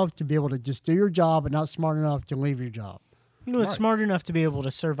smart enough to be able to just do your job, but not smart enough to leave your job. You know, it's smart enough to be able to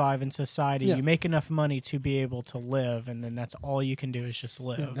survive in society. Yeah. You make enough money to be able to live, and then that's all you can do is just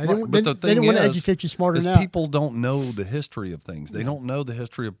live. They didn't, But the they didn't thing want to is- educate you smarter is than that. people don't know the history of things. They don't know the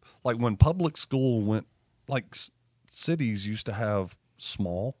history of, like, when public school went, like cities used to have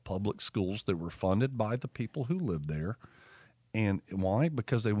small public schools that were funded by the people who lived there. And why?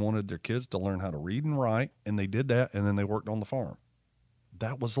 Because they wanted their kids to learn how to read and write, and they did that, and then they worked on the farm.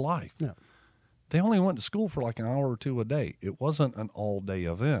 That was life. Yeah. They only went to school for like an hour or two a day. It wasn't an all-day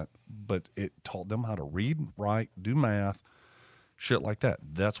event, but it taught them how to read, write, do math, shit like that.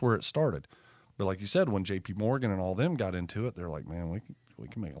 That's where it started. But like you said, when J.P. Morgan and all them got into it, they're like, man, we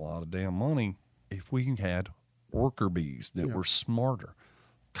can make a lot of damn money if we had worker bees that were smarter.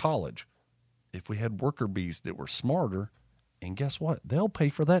 College, if we had worker bees that were smarter, and guess what? They'll pay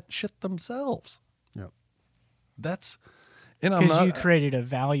for that shit themselves. Yep. That's, and I'm Because not, you created a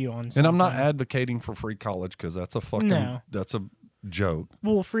value on something. and I'm not advocating for free college because that's a fucking, No. that's a joke.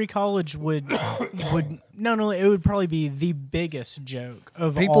 Well, free college would not only it would probably be the biggest joke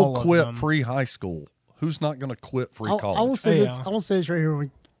of People all quit of them. free high school. Who's not going to quit free I will college? say Yeah. this. I will say this right here. We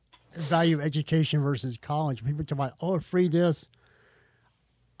value education versus college. People talk about, oh, free this.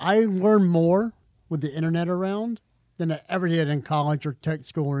 I learn more with the internet around than I ever did in college or tech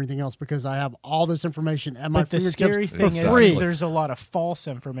school or anything else because I have all this information at my But the fingertips scary for thing is free. there's a lot of false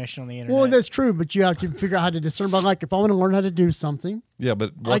information on the internet. Well, that's true, but you have to figure out how to discern. But like, if I want to learn how to do something, Yeah,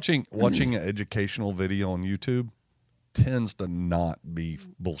 but watching an educational video on YouTube tends to not be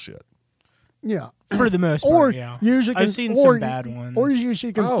bullshit. yeah, for the most part, or yeah. usually I've can- seen or some bad ones. or you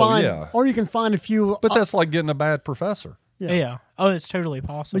usually can Oh, find, yeah. or you can find a few. But that's like getting a bad professor. yeah. Oh, it's totally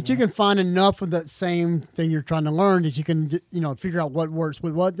possible. But you can find enough of that same thing you're trying to learn that you can, figure out what works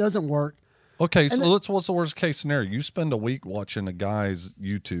with what doesn't work. Okay, so then- what's the worst case scenario? You spend a week watching a guy's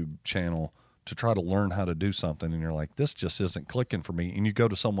YouTube channel to try to learn how to do something, and you're like, this just isn't clicking for me, and you go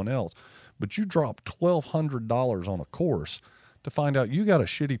to someone else, but you drop $1,200 on a course to find out you got a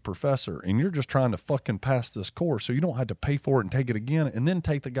shitty professor, and you're just trying to fucking pass this course so you don't have to pay for it and take it again, and then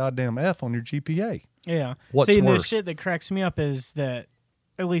take the goddamn F on your GPA. Yeah. What's See, the worse? shit that cracks me up is that,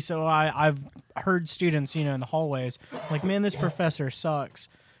 at least so I've heard students, in the hallways, like, man, this professor sucks.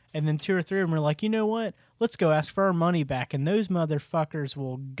 And then 2 or 3 of them are like, you know what? Let's go ask for our money back. And those motherfuckers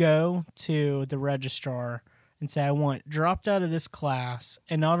will go to the registrar and say, I want dropped out of this class.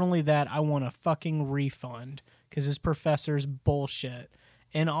 And not only that, I want a fucking refund because this professor's bullshit.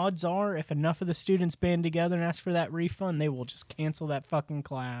 And odds are, if enough of the students band together and ask for that refund, they will just cancel that fucking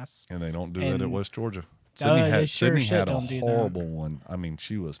class. And they don't do that at And- West Georgia. they sure Sydney shit had a don't do that. horrible one. I mean,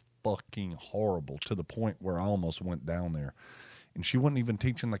 she was fucking horrible to the point where I almost went down there. And she wasn't even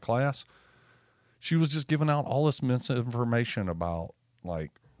teaching the class. She was just giving out all this misinformation about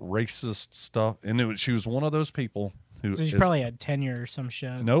like racist stuff. And she was one of those people who So she probably had tenure or some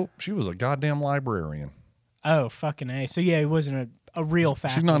shit. nope, she was a goddamn librarian. Oh, fucking A. So, yeah, he wasn't a real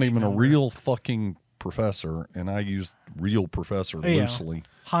faculty She's not even a member. real fucking professor. And I used real professor Yeah. loosely.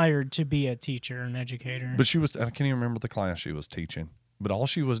 Hired to be a teacher and educator. But I can't even remember the class she was teaching. But all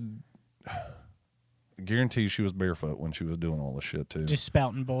she was, I guarantee she was barefoot when she was doing all this shit too. Just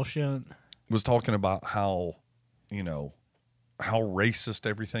spouting bullshit. Was talking about how, how racist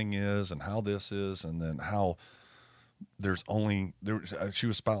everything is and how this is, and then how she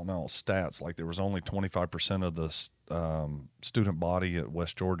was spouting out stats like there was only 25% of the student body at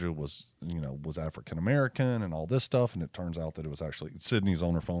West Georgia was African American and all this stuff, and it turns out that it was actually Sydney's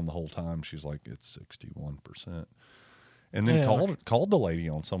on her phone the whole time. She's like, it's 61%. And then Yeah. called the lady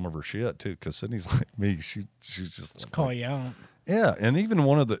on some of her shit too, because Sydney's like me. She's just like, Call you out. yeah, and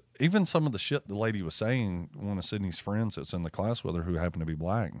even some of the shit the lady was saying, one of Sydney's friends that's in the class with her who happened to be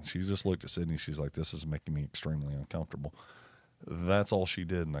black, she just looked at Sydney. She's like, "This is making me extremely uncomfortable." That's all she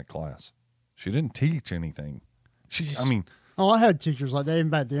did in that class. She didn't teach anything. Oh, I had teachers like that even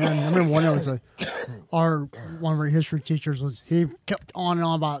back then. I remember one that was one of our history teachers he kept on and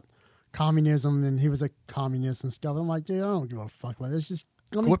on about communism and he was a communist and stuff. I'm like, dude, I don't give a fuck about this. Just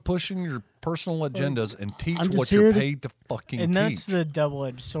let me, quit pushing your personal agendas and teach I'm just what you're here to- paid to fucking And teach. that's the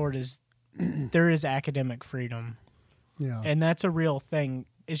double-edged sword is there is academic freedom. yeah. And that's a real thing.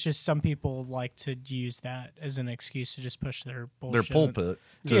 It's just some people like to use that as an excuse to just push their bullshit. Their pulpit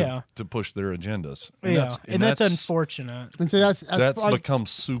to push their agendas. And that's unfortunate. And so that's become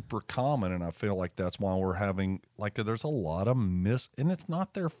super common, and I feel like that's why we're having there's a lot of and it's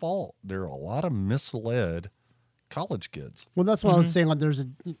not their fault. There are a lot of misled college kids. Well, that's what I was saying. Like, there's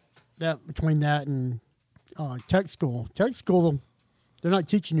that between that and tech school. Tech school, they're not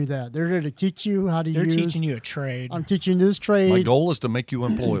teaching you that. They're there to teach you how to They're use. teaching you a trade. I'm teaching you this trade. My goal is to make you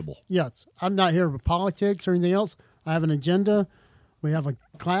employable. Yes, I'm not here for politics or anything else. I have an agenda. We have a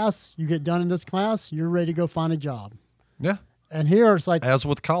class. You get done in this class, you're ready to go find a job. Yeah. And here it's like, As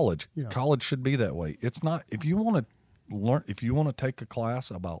with college, Yeah. college should be that way. It's not, if you want to learn, if you want to take a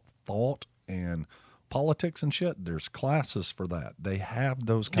class about thought and politics and shit, there's classes for that. They have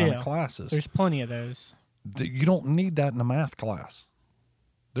those kind of classes. There's plenty of those. You don't need that in a math class.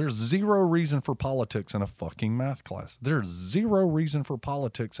 There's zero reason for politics in a fucking math class. There's zero reason for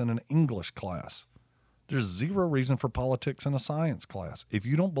politics in an English class. There's zero reason for politics in a science class. If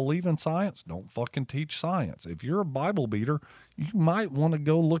you don't believe in science, don't fucking teach science. If you're a Bible beater, you might want to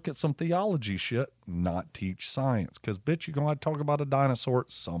go look at some theology shit, not teach science. Because, bitch, you're going to have to talk about a dinosaur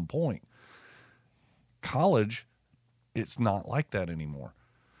at some point. College, it's not like that anymore.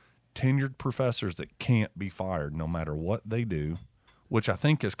 Tenured professors that can't be fired no matter what they do, which I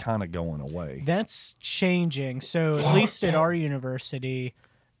think is kind of going away. That's changing. So at least at our university,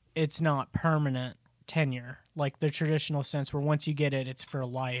 it's not permanent tenure, like the traditional sense where once you get it, it's for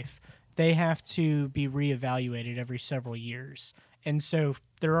life. They have to be reevaluated every several years. And so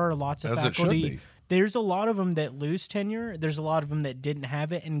there are lots of As it should faculty. be. There's a lot of them that lose tenure. There's a lot of them that didn't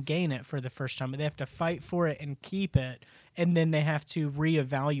have it and gain it for the first time. But they have to fight for it and keep it. And then they have to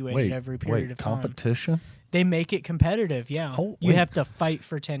reevaluate it every period of time. Competition? They make it competitive, yeah. You have to fight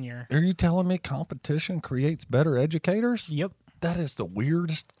for tenure. Are you telling me competition creates better educators? Yep. That is the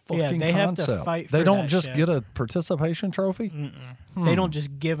weirdest fucking they have to concept. fight They for don't that just shit. get a participation trophy? They don't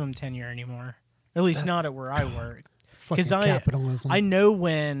just give them tenure anymore. At least not at where I work. fucking capitalism. I know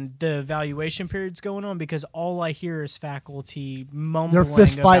when the evaluation period's going on because all I hear is faculty mumbling. They're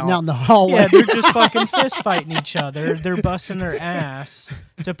fist fighting about, out in the hallway. Yeah, they're just fucking fist fighting each other. They're busting their ass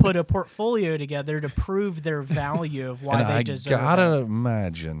to put a portfolio together to prove their value of why And they I deserve gotta it.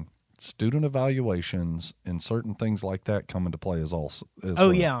 imagine student evaluations and certain things like that come into play as Oh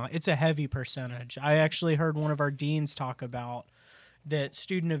well. yeah, it's a heavy percentage. I actually heard one of our deans talk about that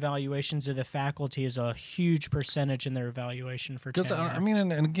student evaluations of the faculty is a huge percentage in their evaluation for tenure. Because I mean,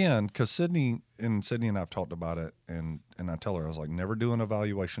 and again, because Sydney and I've talked about it, and I tell her I was like, never do an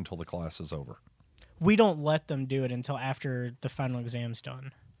evaluation until the class is over, We don't let them do it until after the final exam's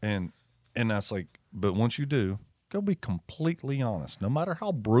done. and that's like, but once you do, go be completely honest, no matter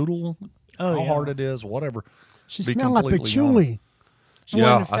how brutal, how hard it is, whatever. She be smelled like completely patchouli. Yeah,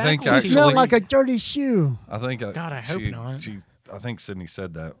 Well, I think faculty- She smelled actually, like a dirty shoe. I think God, I hope not. I think Sydney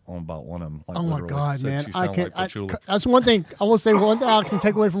said that on about one of them. Like, Oh my literally God, said man! she I sounded can't. like patchouli. That's one thing I will say. One thing I can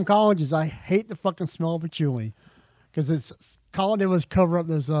take away from college is I hate the fucking smell of patchouli because it's college. It was cover up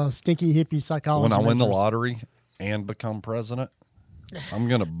those stinky hippie psychology. When I win the majors. lottery and become president, I'm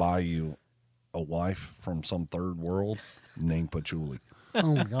gonna buy you a wife from some third world named Patchouli,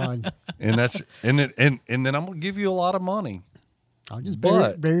 Oh my God! and that's and then I'm gonna give you a lot of money, I'll just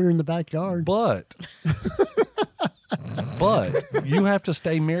But- bury her in the backyard. but you have to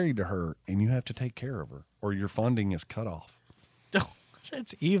stay married to her and you have to take care of her, or your funding is cut off.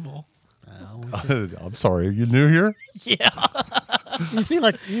 That's evil. I'm sorry, are you new here? You see,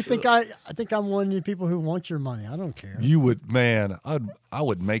 like you think I think I'm one of the people who want your money. I don't care. You would, man. I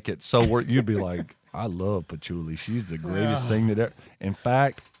would make it so worth. You'd be like, I love patchouli. She's the greatest thing that ever. In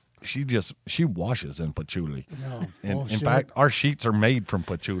fact, she washes in patchouli. No, In bullshit. fact, our sheets are made from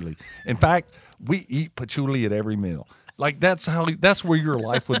patchouli. In fact, we eat patchouli at every meal. Like that's where your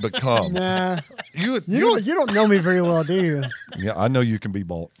life would become. Nah, You you don't know me very well, do you? Yeah, I know you can be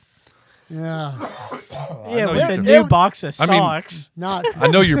bought. Yeah, Yeah, know with you a can- new box of I mean- socks. not. I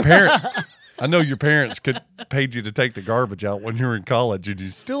know your parent. I know your parents could paid you to take the garbage out when you were in college, and you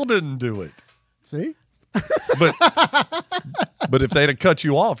still didn't do it. See, But if they'd have cut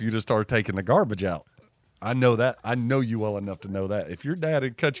you off, you'd have started taking the garbage out. I know that. I know you well enough to know that. If your dad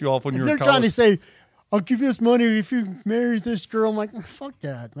had cut you off when if you were they're in trying to college, say, "I'll give you this money if you marry this girl," I'm like, fuck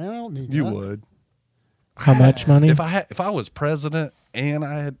that, man. I don't need you that. would. How much money? If I was president and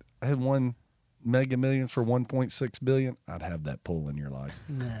I had won Mega Millions for 1.6 billion, I'd have that pull in your life.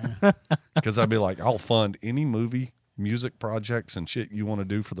 Nah. Because I'd be like, I'll fund any movie, music projects, and shit you want to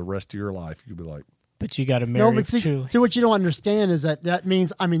do for the rest of your life. You'd be like, But you got to No, marry but Patchouli. see, what you don't understand is that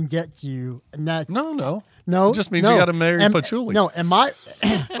means I'm in debt to you, and that No. no, It just means no. you got to marry And- Patchouli. No, and my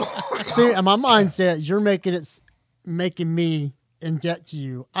see, and my mindset, you're making me in debt to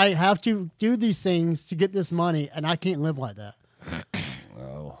you. I have to do these things to get this money, and I can't live like that.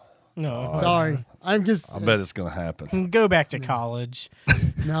 No, Sorry, I'm just I bet it's going to happen. go back to college.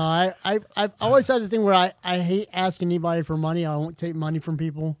 no. I've always had the thing where I hate asking anybody for money. I won't take money from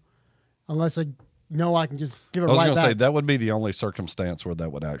people unless I know I can just give it I was right going to back. say that would be the only circumstance where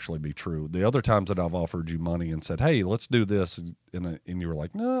that would actually be true. The other times that I've offered you money and said, "Hey, let's do this," and you were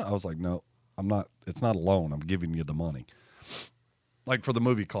like, "No," I was like, "No, I'm not. It's not a loan. I'm giving you the money." Like for the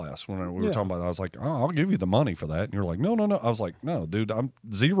movie class, when we were talking about it, I was like, "Oh, I'll give you the money for that," and you're like, "No." I was like, "No, dude, I'm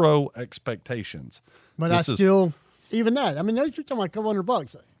zero expectations." But This I is- still, even that. I mean, you're talking about a couple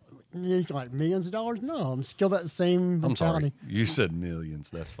 $100. You're talking like millions of dollars. No, I'm still that same I'm sorry, mentality. you said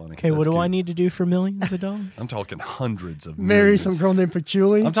millions. That's funny. Okay, what That's do I cute. need to do for millions of dollars? I'm talking hundreds of Marry millions. some girl named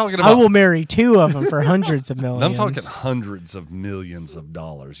Patchouli. I'm talking I about. will marry 2 of them for hundreds of millions. I'm talking hundreds of millions of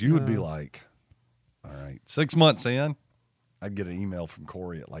dollars. You would be like, all right, 6 months in, I'd get an email from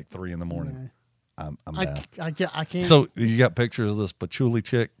Corey at like 3 a.m. I'm down. I can't. So you got pictures of this Patchouli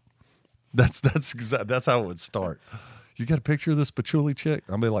chick? That's how it would start. You got a picture of this Patchouli chick?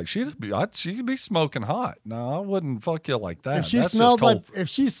 I'd be like, she'd be smoking hot. No, I wouldn't fuck you like that. if she That's smells just cold. like, if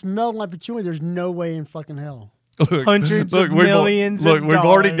she smelled like Patchouli, there's no way in fucking hell. Hundreds of we've millions Look, of we've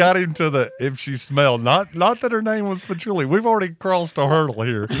already dollars. got him to the if she smelled. Not that her name was Patchouli. We've already crossed a hurdle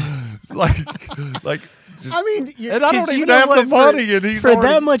here. like. I mean, And I 'Cause don't you even know have what, the money, and he's for already.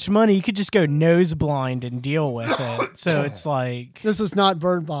 that much money, you could just go nose blind and deal with it. So it's like, this is not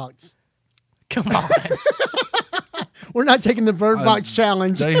Bird Box. come on. We're not taking the Bird Box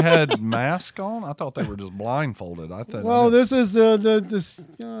challenge. They had masks on. I thought they were just blindfolded. I thought. Well, this is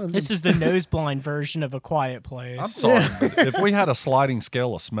This is the nose blind version of A Quiet Place. I'm sorry, but if we had a sliding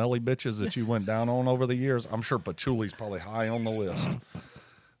scale of smelly bitches that you went down on over the years, I'm sure Patchouli's probably high on the list.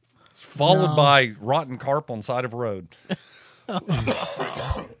 It's followed by rotten carp on side of road.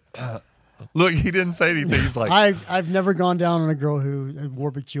 Look, he didn't say anything. He's like, I've never gone down on a girl who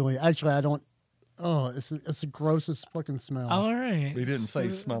wore Patchouli. Actually, I don't. Oh, it's the grossest fucking smell. All right. he didn't say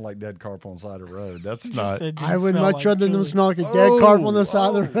smell like dead carp on side of road. That's Just not. said I didn't would smell much like rather them chili. smell like a dead carp on the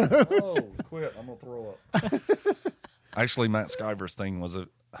side of the road. Oh, quit! I'm gonna throw up. Actually, Matt Skyver's thing was a.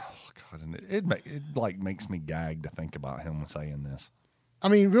 Oh God, and it like makes me gag to think about him saying this. I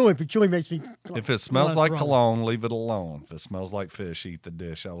mean, really, Patchouli makes me. If it smells wanna like throw up. cologne, leave it alone. If it smells like fish, eat the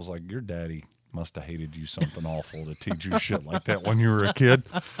dish. I was like, your daddy must have hated you something awful to teach you shit like that when you were a kid.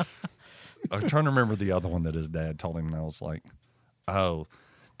 I'm trying to remember the other one that his dad told him, and I was like, oh,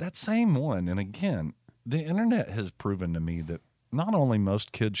 that same one. And again, the internet has proven to me that not only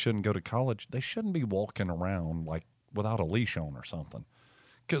most kids shouldn't go to college, they shouldn't be walking around like without a leash on or something.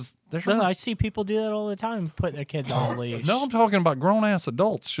 Because there's No, I see people do that all the time, put their kids on a leash. no, I'm talking about grown ass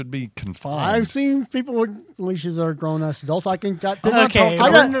adults should be confined. I've seen people with leashes that are grown ass adults. I can got. Okay, I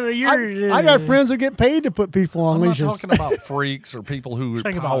got, no, you're- I got friends who get paid to put people on I'm leashes. not talking about freaks or people who are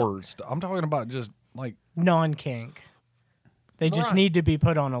Talking about- powered. I'm talking about just like Non-kink. They just Right. need to be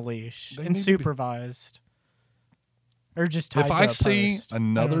put on a leash They and need to be- supervised. Or just tied if to I a see post. I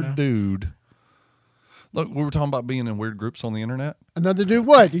another don't know. dude. Look, we were talking about being in weird groups on the internet. Another dude?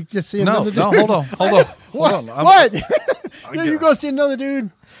 What? You just see No, another dude? no, hold on. What? Hold on. What? I Dude, you go see another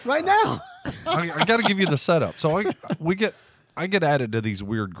dude right now? I got to give you the setup. So I get added to these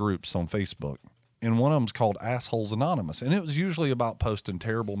weird groups on Facebook, and one of them's called Assholes Anonymous, and it was usually about posting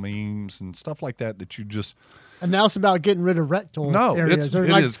terrible memes and stuff like that that you just. And now it's about getting rid of rectal No, areas. it They're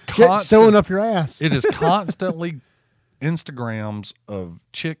like, is get constant. sewing up your ass. It is constantly Instagrams of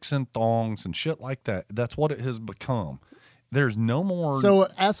chicks and thongs and shit like that. That's what it has become. There's no more. So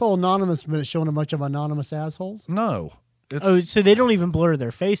asshole anonymous, but it's showing a bunch of anonymous assholes. no, it's Oh, so they don't even blur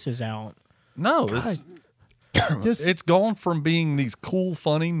their faces out. no, it's Just it's gone from being these cool,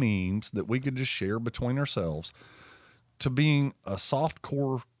 funny memes that we could just share between ourselves to being a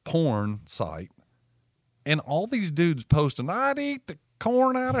softcore porn site, and all these dudes posting, "I'd eat the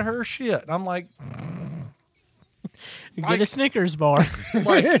corn out of her shit." And I'm like, Get a Snickers bar.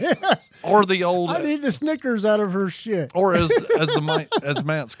 or the old. I need the Snickers out of her shit. Or as Matt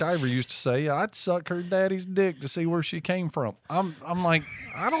Skyver used to say, I'd suck her daddy's dick to see where she came from. I'm like,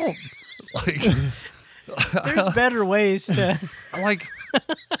 I don't like There's better ways to.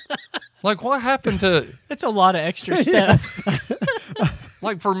 like what happened to It's a lot of extra stuff.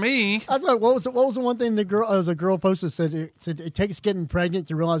 Like for me, That's like, what was the one thing the girl, as a girl posted, said it takes getting pregnant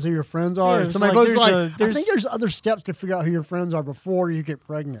to realize who your friends are. Yeah, And it's somebody like goes like, there's I think there's other steps to figure out who your friends are before you get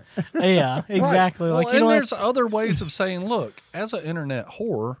pregnant. Yeah, exactly. Right. Like Well, you and don't there's other ways of saying, look, as an internet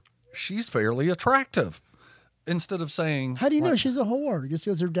whore, she's fairly attractive. Instead of saying, How do you know like, she's a whore? Just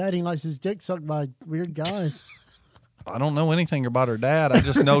because her daddy likes his dick sucked by weird guys. I don't know anything about her dad. I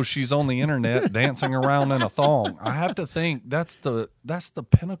just know she's on the internet dancing around in a thong. I have to think that's the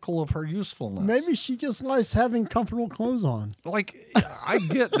pinnacle of her usefulness. Maybe she just likes having comfortable clothes on. Like, I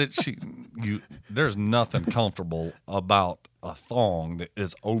get that there's nothing comfortable about a thong that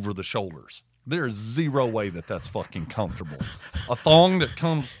is over the shoulders. There's zero way that that's fucking comfortable. A thong that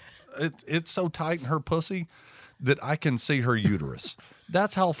comes, it's so tight in her pussy that I can see her uterus.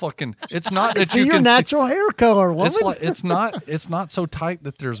 That's how fucking. It's not that See you your can natural hair color, woman. It's like it's not so tight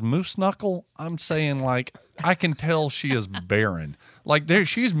that there's moose knuckle. I'm saying like I can tell she is barren. Like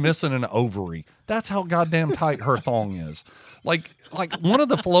she's missing an ovary. That's how goddamn tight her thong is. Like one of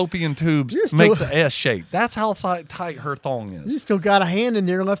the fallopian tubes makes an S shape. That's how tight her thong You is. still got a hand in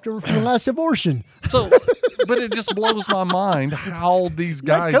there left over from the last abortion. So, but it just blows my mind how these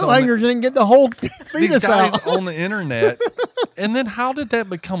That guys coat hanger didn't get the whole these fetus guys out. on the internet, and then how did that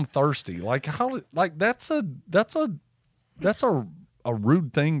become thirsty? Like that's a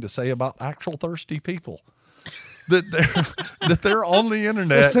rude thing to say about actual thirsty people. That they're on the internet.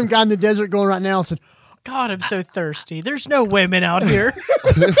 There's some guy in the desert going right now saying, God, I'm so thirsty. There's no women out here.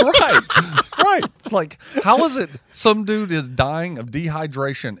 right. Like, how is it some dude is dying of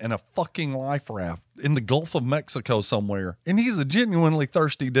dehydration in a fucking life raft in the Gulf of Mexico somewhere, and he's a genuinely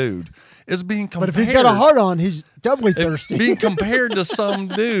thirsty dude, is being compared. but if he's got a heart on, he's doubly thirsty. Being compared to some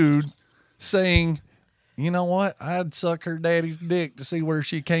dude saying, you know what, I'd suck her daddy's dick to see where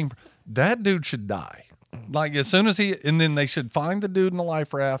she came from. That dude should die. Like as soon as and then they should find the dude in the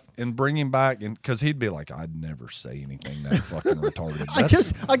life raft and bring him back, and because he'd be like, I'd never say anything that fucking retarded.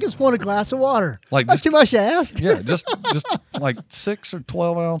 I just want a glass of water. Like, That's just- too much to ask. Yeah, just like 6 or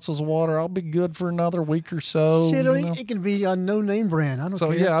 12 ounces of water. I'll be good for another week or so. Shit, you know? it can be a no-name brand. I don't So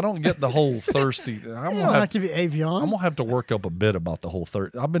care. yeah, I don't get the whole thirsty. You don't have to be Avion. I'm gonna have to work up a bit about the whole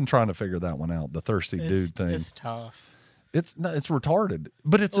I've been trying to figure that one out. The thirsty dude thing. It's tough. It's retarded,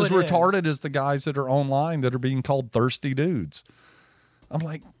 but it's Well, as it is. retarded as the guys that are online that are being called thirsty dudes. I'm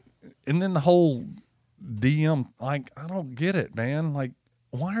like, and then the whole DM, like, I don't get it, man. Like,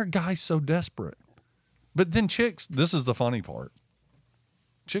 why are guys so desperate? But then chicks, this is the funny part.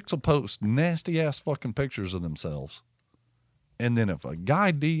 Chicks will post nasty ass fucking pictures of themselves, and then if a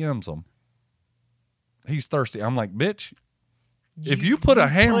guy DMs them, he's thirsty. I'm like, bitch, if you put a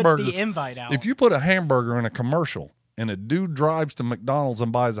hamburger, the invite out. if you put a hamburger in a commercial. And a dude drives to McDonald's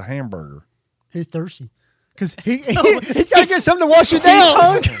and buys a hamburger. He's thirsty. Because he's got to get something to wash it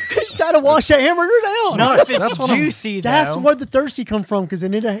down. He's got to wash that hamburger down. no, if it's That's what I'm- juicy, though. That's where the thirsty come from, because they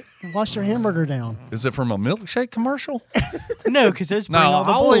need to wash their hamburger down. Is it from a milkshake commercial? No, because those bring No, all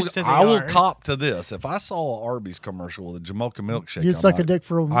the I will. boys to the I will yard. cop to this. If I saw an Arby's commercial with a Jamocha milkshake, You I suck a might- dick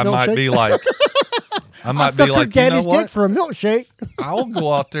for a I might milkshake? be like, I might be Suck her like, you know daddy's dick what? for a milkshake. I'll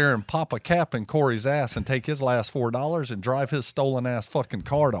go out there and pop a cap in Corey's ass and take his last $4 and drive his stolen ass fucking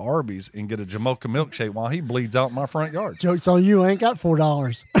car to Arby's and get a Jamocha milkshake while he bleeds out in my front yard. Joke's on you. I ain't got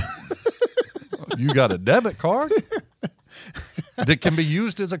 $4. You got a debit card that can be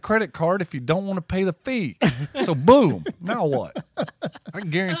used as a credit card if you don't want to pay the fee. So boom, now what? I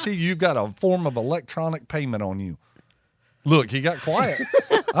guarantee you got a form of electronic payment on you. Look, he got quiet.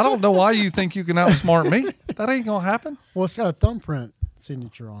 I don't know why you think you can outsmart me. That ain't gonna happen. Well, it's got a thumbprint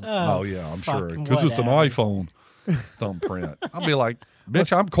signature on it. Oh yeah, I'm sure fucking because it's an whatever. iPhone. It's thumbprint. I'll be like,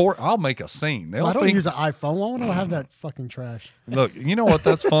 bitch, I'm Corey. I'll make a scene. They'll I don't think- use an iPhone. Why would I have that fucking trash? Look, you know what?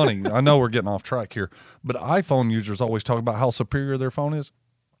 That's funny. I know we're getting off track here, but iPhone users always talk about how superior their phone is.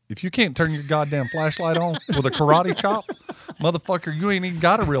 If you can't turn your goddamn flashlight on with a karate chop, motherfucker, you ain't even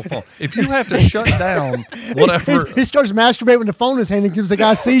got a real phone. If you have to shut down whatever, He starts masturbating with the phone in his hand and gives the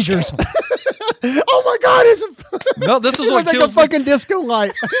guy seizures. Oh my God! It's no, this is it what looks like a kills me. fucking disco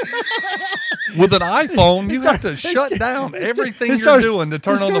light. With an iPhone, you have to shut down everything he you're starts- doing to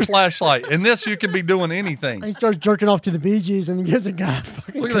turn he on the starts- flashlight. And this, you could be doing anything. He starts jerking off to the Bee Gees and he gives the guy a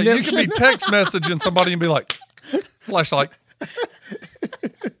fucking Look at that. You could be conniption. text messaging somebody and be like, flashlight.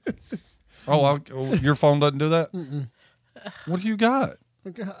 Your phone doesn't do that? What do you got?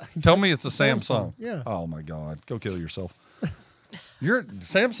 Tell me it's a Samsung. yeah. Oh my God. Go kill yourself.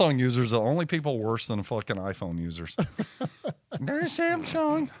 Samsung users are the only people worse than fucking iPhone users. There's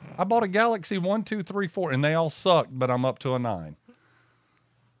Samsung. I bought a Galaxy 1, 2, 3, 4, and they all sucked, but I'm up to a 9.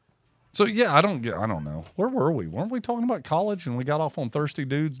 So yeah, I don't know. Where were we? Weren't we talking about college and we got off on thirsty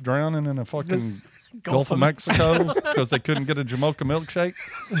dudes drowning in a fucking Gulf of Mexico because they couldn't get a Jamocha milkshake?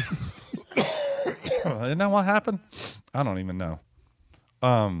 Isn't that what happened? I don't even know.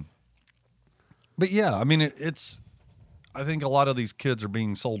 But yeah, I mean, it's. I think a lot of these kids are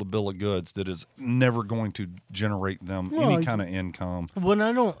being sold a bill of goods that is never going to generate them any kind of income. Well,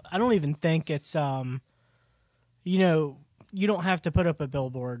 I don't even think it's you know, you don't have to put up a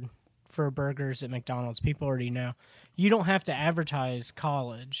billboard for burgers at McDonald's. People already know. You don't have to advertise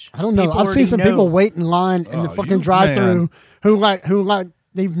college. I don't know. People I've seen already some know. people wait in line in the fucking drive-thru who like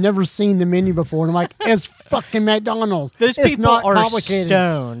they've never seen the menu before, and I'm like, it's fucking McDonald's. Those it's people not are complicated.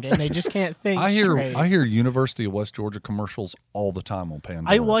 stoned and they just can't think straight. I hear University of West Georgia commercials all the time on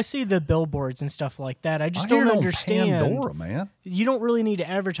Pandora. I see the billboards and stuff like that. I just hear don't it on understand. Pandora, man. You don't really need to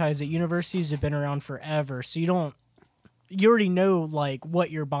advertise it. Universities have been around forever, so you already know like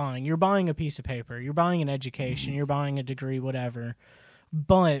what you're buying. You're buying a piece of paper. You're buying an education. You're buying a degree, whatever.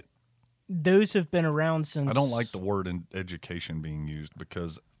 But those have been around since. I don't like the word education being used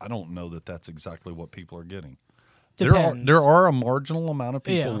because I don't know that that's exactly what people are getting. Depends. There are a marginal amount of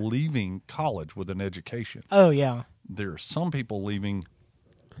people leaving college with an education. Oh yeah. There are some people leaving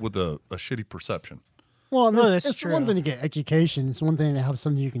with a shitty perception. Well, that's it's true. one thing to get education. It's one thing to have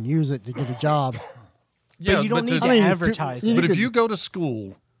something you can use it to get a job. But you don't need to advertise it. But if you go to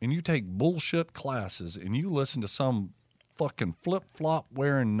school and you take bullshit classes and you listen to some fucking flip-flop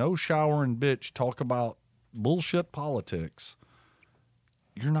wearing no showering bitch talk about bullshit politics,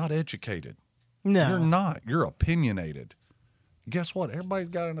 you're not educated. No. You're not. You're opinionated. Guess what? Everybody's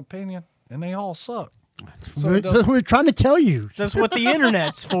got an opinion and they all suck. So We're trying to tell you. That's what the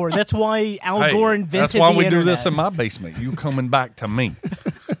internet's for. That's why Al Gore invented that's why the we internet. do this in my basement. You coming back to me.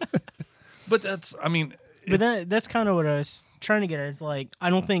 But that's, I mean, But that's kind of what I was trying to get at. Is like,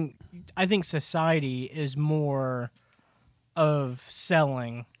 I think society is more of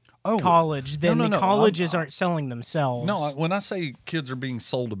selling college than the colleges aren't selling themselves. No, when I say kids are being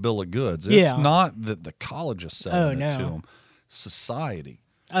sold a bill of goods, it's not that the college is selling it to them. Society.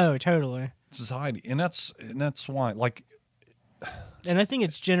 Oh, totally. Society. And that's why, like. And I think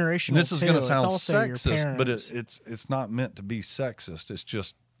it's generational. And this is going to sound it's also sexist, but it's not meant to be sexist. It's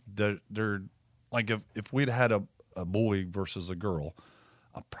just they're like if we'd had a boy versus a girl,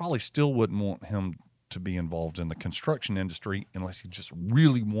 I probably still wouldn't want him to be involved in the construction industry unless he just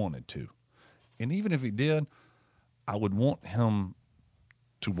really wanted to. And even if he did, I would want him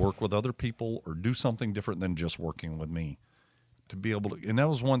to work with other people or do something different than just working with me. To be able to, and that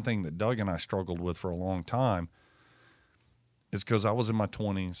was one thing that Doug and I struggled with for a long time, is because I was in my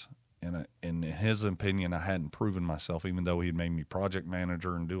 20s, and in his opinion, I hadn't proven myself, even though he had made me project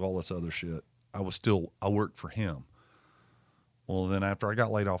manager and do all this other shit. I worked for him. Well, then after I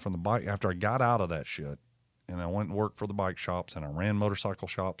got laid off from the bike, after I got out of that shit, and I went and worked for the bike shops, and I ran motorcycle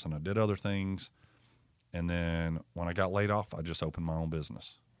shops, and I did other things, and then when I got laid off, I just opened my own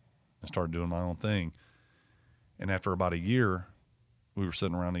business and started doing my own thing. And after about a year, we were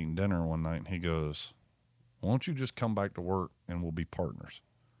sitting around eating dinner one night, and he goes, "Why don't you just come back to work and we'll be partners?"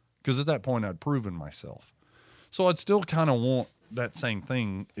 Because at that point, I'd proven myself. So I'd still kind of want that same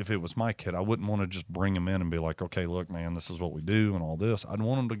thing if it was my kid. I wouldn't want to just bring him in and be like, "Okay, look, man, this is what we do and all this." I'd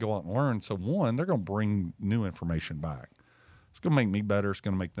want them to go out and learn. So one, they're going to bring new information back. It's going to make me better. It's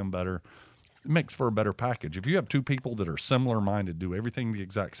going to make them better. It makes for a better package. If you have two people that are similar minded, do everything the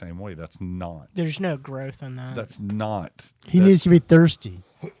exact same way, that's not. There's no growth in that. That's not. He needs to be thirsty.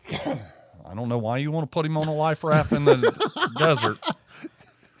 I don't know why you want to put him on a life raft in the desert.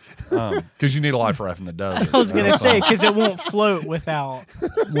 Because you need a life raft in the desert. I was going to say, because it won't float without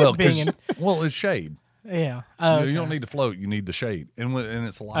being in. Well, it's shade. Yeah. You don't need to float. You need the shade. And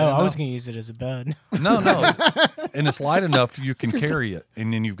it's light enough. I was going to use it as a bed. No. And it's light enough you can carry it.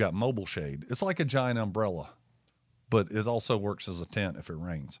 And then you've got mobile shade. It's like a giant umbrella. But it also works as a tent if it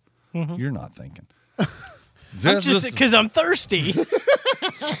rains. Mm-hmm. You're not thinking. Just because I'm thirsty.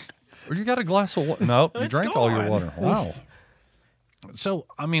 Or you got a glass of water. No, you drank all your gone. water. Wow. So,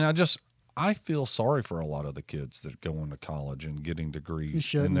 I mean, I feel sorry for a lot of the kids that go into college and getting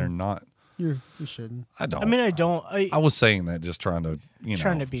degrees. And they're not. You shouldn't. I don't. I mean, I don't. I was saying that just trying to,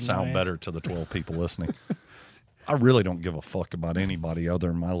 be sound nice. better to the 12 people listening. I really don't give a fuck about anybody other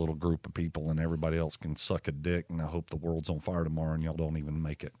than my little group of people, and everybody else can suck a dick, and I hope the world's on fire tomorrow and y'all don't even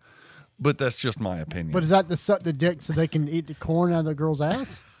make it. But that's just my opinion. But is that to suck the dick so they can eat the corn out of the girl's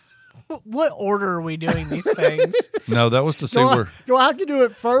ass? What order are we doing these things? No, that was to see where. Do I have to do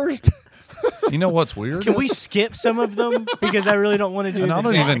it first? You know what's weird? Can we skip some of them? Because I really don't want to do And I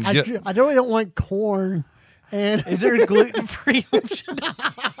don't even get. I really don't want corn. And Is there a gluten-free option?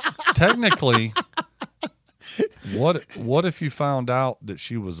 technically, what if you found out that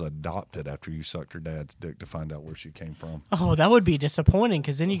she was adopted after you sucked her dad's dick to find out where she came from? Oh, that would be disappointing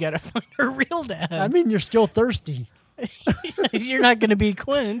because then you got to find her real dad. I mean, you're still thirsty. You're not going to be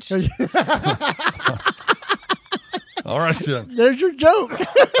quenched. All right, then. There's your joke.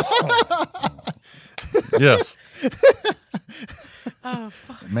 Yes. Oh,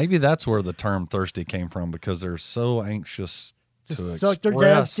 fuck. Maybe that's where the term thirsty came from, because they're so anxious to Suck their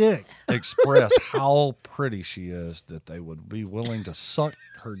dad's dick. express how pretty she is that they would be willing to suck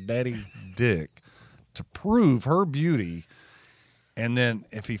her daddy's dick to prove her beauty. And then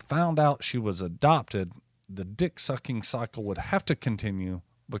if he found out she was adopted, the dick sucking cycle would have to continue,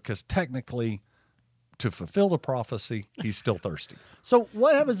 because technically, to fulfill the prophecy, he's still thirsty. So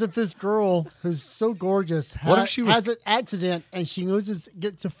what happens if this girl who's so gorgeous What if she was- has an accident and she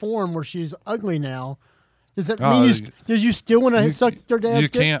gets to form where she's ugly now? Does that mean you still want to suck their dad's You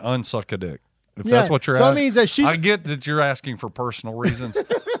dick? can't unsuck a dick. If Yeah, that's what you're so that asking. means that she's- I get that you're asking for personal reasons,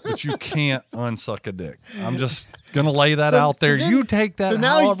 but you can't unsuck a dick. I'm just going to lay that out there. then- You take that so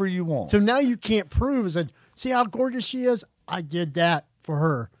now however you want. So now you can't prove is that, see how gorgeous she is? I did that for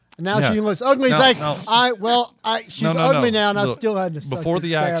her. And now Yeah. she looks ugly. It's No, like, no. she's No, no, ugly no. now, and I Look, still had to suck before the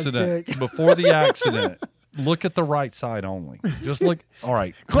the dad's accident. dick. Before the accident, look at the right side only. Just look. All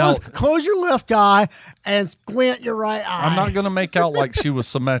right. Close your left eye and squint your right eye. I'm not going to make out like she was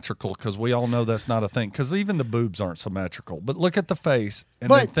symmetrical, because we all know that's not a thing. Because even the boobs aren't symmetrical. But look at the face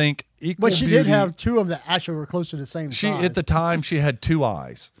and then think equal But she beauty. did have two of them that actually were close to the same She size. at the time she had two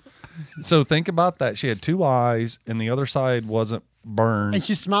eyes. So think about that. She had two eyes, and the other side wasn't burned. and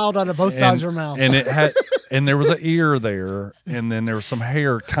she smiled out of both sides of her mouth. And it had, and there was an ear there, and then there was some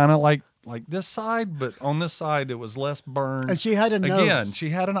hair, kind of like this side, but on this side it was less burned. And she had a nose. Again, she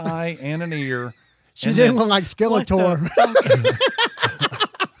had an eye and an ear. She and didn't then- look like Skeletor.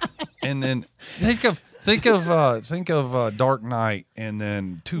 And then think of Dark Knight, and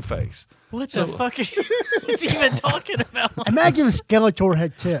then Two-Face. What the fuck are you even talking about? Imagine if Skeletor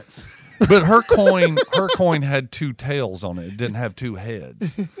had tits. But her coin had two tails on it. It didn't have two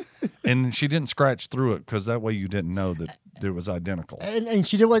heads. And she didn't scratch through it, because that way you didn't know that it was identical. And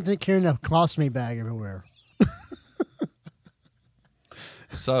she wasn't carrying a colostomy bag everywhere.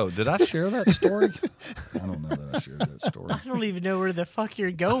 So, did I share that story? I don't know that I shared that story. I don't even know where the fuck you're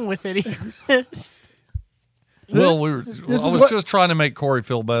going with any of this. Well, I is was what- just trying to make Corey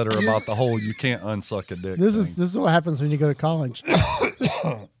feel better about the whole you can't unsuck a dick This thing. is what happens when you go to college.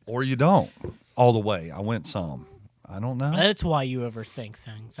 Or you don't. All the way. I went some. I don't know. That's why you overthink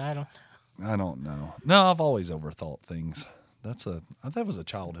things. I don't know. I don't know. No, I've always overthought things. That was a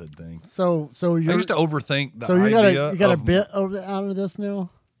childhood thing. So I you're used to overthink the so you idea got a of- bit out of this now.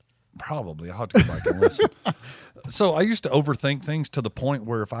 Probably. I'll have to go back and listen. So I used to overthink things to the point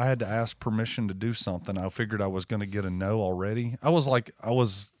where if I had to ask permission to do something, I figured I was going to get a no already. I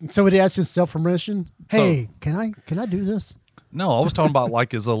was Somebody asked himself permission. Hey, can I do this? No, I was talking about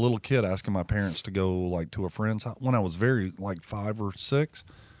like as a little kid asking my parents to go like to a friend's house when I was very like 5 or 6.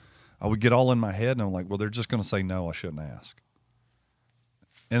 I would get all in my head and I'm like, well, they're just going to say no, I shouldn't ask.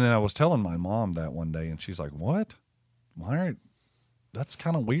 And then I was telling my mom that one day, and she's like, what? Why? That's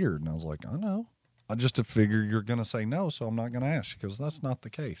kind of weird. And I was like, I know. I just figure you're going to say no, so I'm not going to ask. She goes, that's not the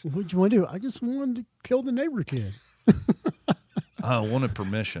case. What'd you want to do? I just wanted to kill the neighbor kid. I wanted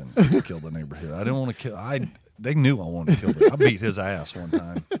permission to kill the neighborhood. I didn't want to kill. They knew I wanted to kill them. I beat his ass one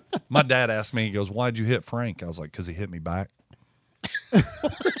time. My dad asked me, he goes, why'd you hit Frank? I was like, because he hit me back.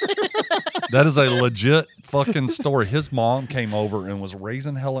 That is a legit fucking story. His mom came over and was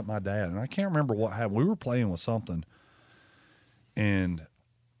raising hell at my dad. And I can't remember what happened. We were playing with something. And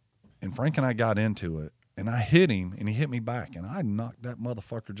Frank and I got into it. And I hit him, and he hit me back. And I knocked that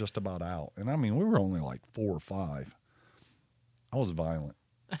motherfucker just about out. And I mean, we were only like 4 or 5. I was violent.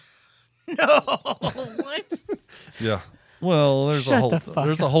 No, what? Yeah. Well, there's Shut a the fuck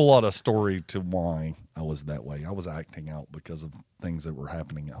there's up. a whole lot of story to why I was that way. I was acting out because of things that were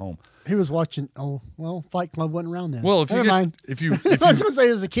happening at home. He was watching. Oh well, Fight Club wasn't around then. Well, if you Never get, mind. if you I was going to say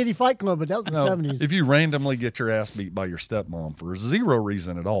it was a kiddie Fight Club, but that was the no, 70s. if you randomly get your ass beat by your stepmom for zero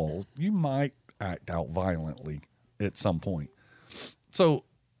reason at all, you might act out violently at some point. So,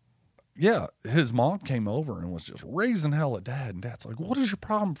 yeah, his mom came over and was just raising hell at Dad. And Dad's like, what is your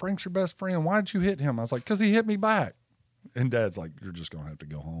problem? Frank's your best friend. Why'd you hit him? I was like, because he hit me back. And Dad's like, you're just going to have to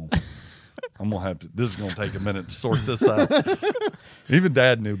go home. I'm going to have to, this is going to take a minute to sort this out. Even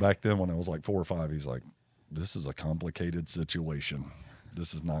Dad knew back then when I was like 4 or 5, he's like, this is a complicated situation.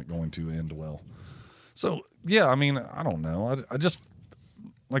 This is not going to end well. So, yeah, I mean, I don't know. I just,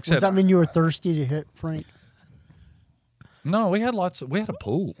 like I said, Does that mean you were thirsty to hit Frank? no, we had a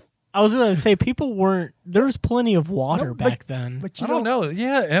pool. I was going to say people weren't. There was plenty of water No, back then. But you I don't know.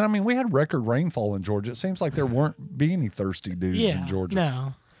 Yeah, and I mean, we had record rainfall in Georgia. It seems like there weren't be any thirsty dudes in Georgia.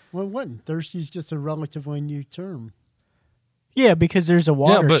 No. Well, it wasn't. Thirsty is just a relatively new term. Yeah, because there's a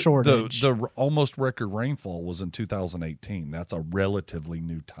water but shortage. the almost record rainfall was in 2018. That's a relatively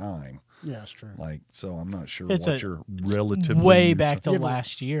new time. Yeah, that's true. Like, so I'm not sure It's what a- your relatively way new back time. to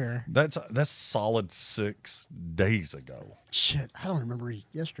last year. That's solid 6 days ago. Shit, I don't remember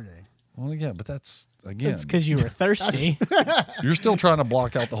yesterday. Well, yeah, but that's again. It's because you were thirsty. You're still trying to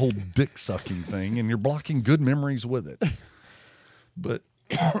block out the whole dick sucking thing, and you're blocking good memories with it. But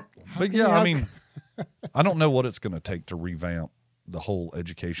yeah, I mean, I don't know what it's going to take to revamp the whole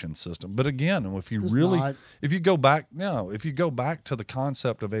education system. But again, if you It's really, not. if you go back to the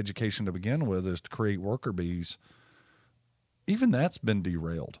concept of education to begin with, is to create worker bees. Even that's been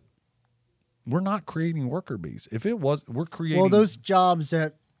derailed. We're not creating worker bees. If it was, we're creating. Well, those jobs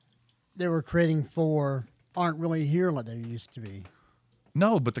that they were creating for aren't really here like they used to be.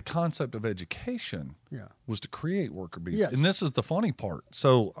 No, but the concept of education Yeah. was to create worker bees. Yes. And this is the funny part.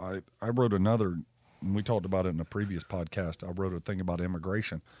 So I wrote another, and we talked about it in a previous podcast. I wrote a thing about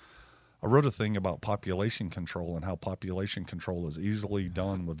immigration. I wrote a thing about population control and how population control is easily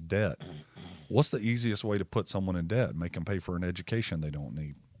done with debt. What's the easiest way to put someone in debt? Make them pay for an education they don't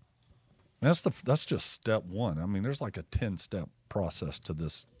need. That's just step one. I mean, there's like a 10-step process to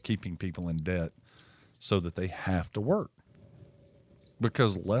this, keeping people in debt so that they have to work.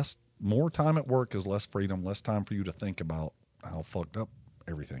 Because more time at work is less freedom, less time for you to think about how fucked up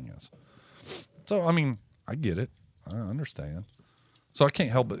everything is. So, I mean, I get it. I understand. So I can't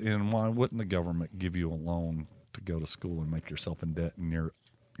help it. And why wouldn't the government give you a loan to go to school and make yourself in debt? And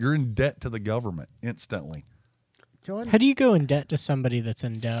you're in debt to the government instantly. How do you go in debt to somebody that's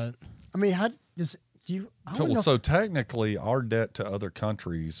in debt? I mean, how does do you? I don't know. So technically, our debt to other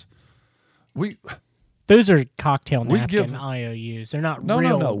countries, Those are cocktail We napkin give- IOUs. They're not no.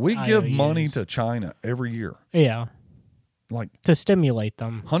 real We give money IOUs. to China every year, Yeah, like to stimulate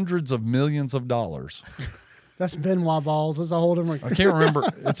them. hundreds of millions of dollars. That's Benoit balls. That's a whole different. I can't remember.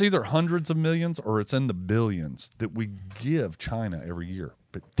 It's either hundreds of millions or it's in the billions that we give China every year.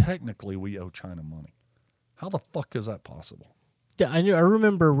 But technically, we owe China money. How the fuck is that possible? Yeah, I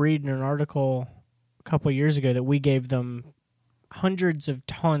remember reading an article a couple of years ago that we gave them hundreds of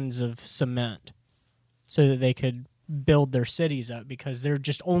tons of cement so that they could build their cities up because they're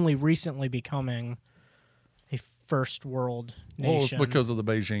just only recently becoming a first world Well, it's nation. because of the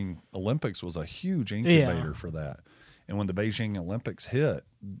Beijing Olympics was a huge incubator for that. And when the Beijing Olympics hit,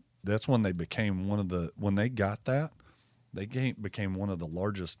 that's when they became when they got that, they became one of the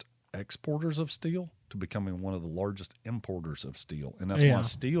largest exporters of steel to becoming one of the largest importers of steel. And that's why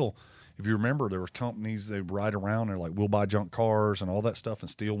steel, if you remember, there were companies, they'd ride around, they're like, we'll buy junk cars and all that stuff, and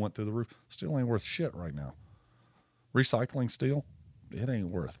steel went through the roof. Steel ain't worth shit right now. Recycling steel, it ain't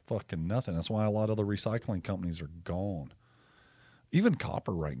worth fucking nothing. That's why a lot of the recycling companies are gone. Even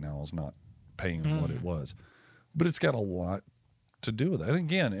copper right now is not paying what it was. But it's got a lot to do with that. And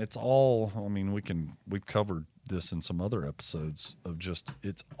again, it's all, I mean, we've covered this in some other episodes of just,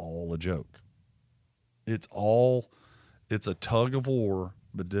 it's all a joke. It's a tug of war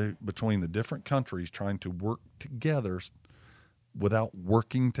between the different countries trying to work together without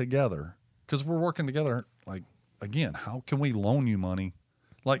working together. Because if we're working together, like, again, how can we loan you money?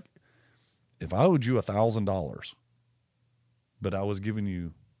 Like, if I owed you $1,000, but I was giving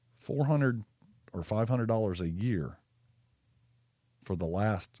you $400 or $500 a year for the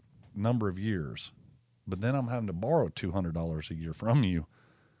last number of years, but then I'm having to borrow $200 a year from you,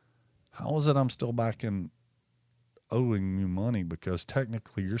 how is it I'm still back in owing you money? Because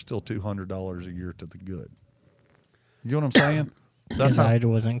technically you're still $200 a year to the good. You know what I'm saying? That's how, I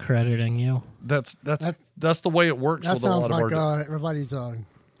wasn't crediting you. that's the way it works That with a lot sounds of like our. everybody's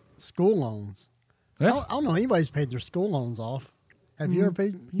school loans. Yeah. I don't know anybody's paid their school loans off. Have you ever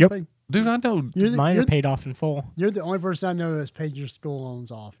paid? Yep. Dude, I know. Mine are paid off in full. You're the only person I know that's paid your school loans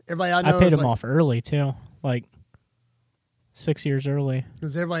off. Everybody I know I paid is them off early too, like 6 years early.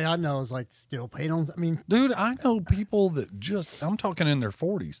 because everybody I know is like still paid on. I mean, Dude, I know people that I'm talking in their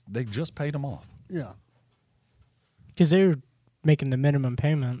 40s. They just paid them off. yeah. Because they were making the minimum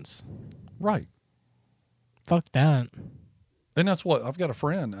payments. Right. Fuck that. And that's what I've got a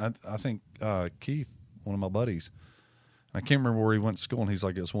friend. I think Keith, one of my buddies. I can't remember where he went to school, and he's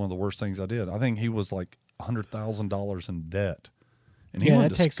like, "It's one of the worst things I did." I think he was like $100,000 in debt, and he Yeah, went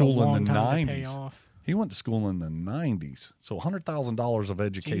that to takes a school long in the time to pay '90s. off. He went to school in the '90s, so $100,000 of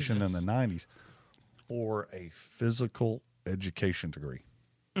education Jesus. in the '90s for a physical education degree.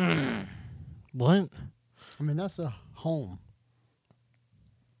 What? I mean, that's a home.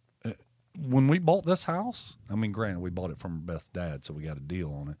 when we bought this house, I mean, granted, we bought it from Beth's dad, so we got a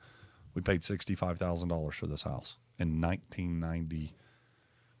deal on it. We paid $65,000 for this house in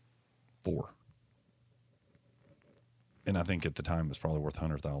 1994. And I think at the time it was probably worth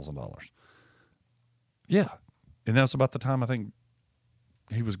 $100,000. Yeah. And that's about the time I think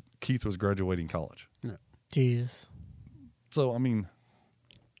Keith was graduating college. Jeez. So, I mean,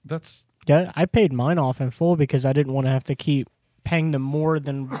 that's... Yeah, I paid mine off in full because I didn't want to have to keep paying them more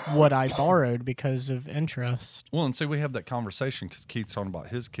than what I borrowed because of interest. Well, and see, we have that conversation because Keith's talking about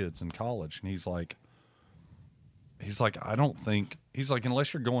his kids in college, and he's like, I don't think... He's like,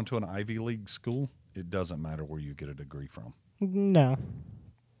 unless you're going to an Ivy League school, it doesn't matter where you get a degree from. No.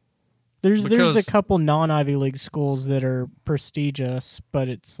 There's a couple non-Ivy League schools that are prestigious, but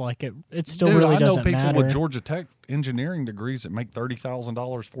it's like it still really doesn't matter. I know people with Georgia Tech engineering degrees that make $30,000,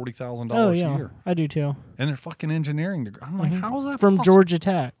 $40,000 a year. I do too. And they're fucking engineering degrees. I'm like, how is that from possible? Georgia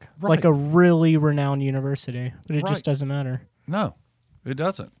Tech, Right. like a really renowned university, but it Right. just doesn't matter. No, it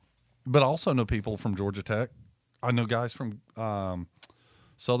doesn't. But I also know people from Georgia Tech. I know guys from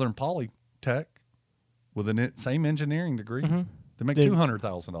Southern Polytech with the same engineering degree. Mm-hmm. They make Dude.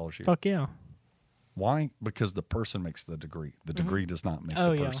 $200,000 a year. Fuck yeah. Why? Because the person makes the degree. The degree does not make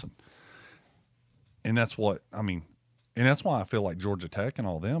Oh, the yeah. person. And that's what, I mean, and that's why I feel like Georgia Tech and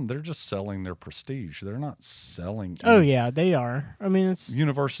all them, they're just selling their prestige. They're not selling. Oh yeah, they are. I mean, it's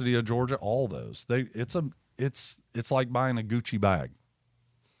University of Georgia, all those. It's like buying a Gucci bag.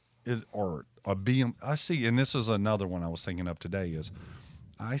 Or a BM. I see, and this is another one I was thinking of today is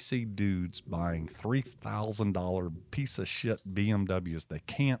I see dudes buying $3,000 piece of shit BMWs they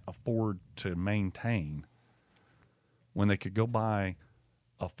can't afford to maintain when they could go buy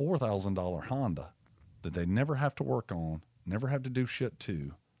a $4,000 Honda that they never have to work on, never have to do shit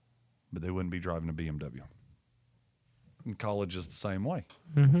to, but they wouldn't be driving a BMW. And college is the same way.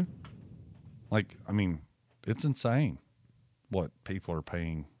 mm-hmm. Like, I mean, it's insane what people are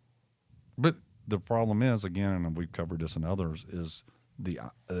paying. But the problem is, again, and we've covered this in others, is the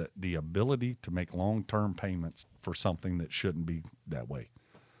ability to make long-term payments for something that shouldn't be that way.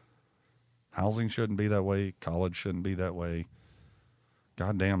 Housing shouldn't be that way. College shouldn't be that way.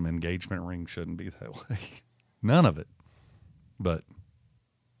 Goddamn engagement ring shouldn't be that way. None of it. But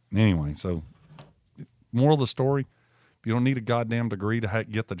anyway, so moral of the story, if you don't need a goddamn degree to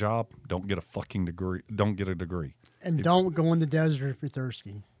get the job, don't get a fucking degree. Don't get a degree. And don't go in the desert if you're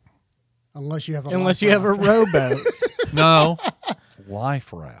thirsty. Unless you have a rowboat. No.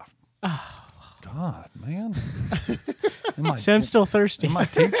 Life raft. God, man. So I'm still thirsty. Am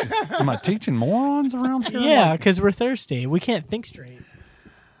I teaching morons around here? Yeah, because we're thirsty. We can't think straight.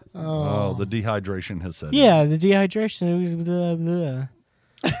 Oh, the dehydration has set in. Yeah, the dehydration. Blah, blah.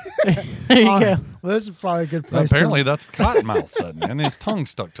 There you go. Well, this is probably a good place. Apparently, that's Cottonmouth sitting, and his tongue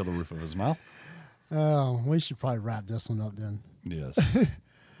stuck to the roof of his mouth. Oh, we should probably wrap this one up then. Yes.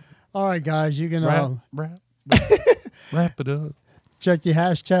 All right, guys, you can Wrap it up. check the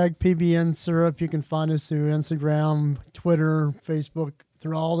hashtag PBN Syrup. You can find us through Instagram, Twitter, Facebook,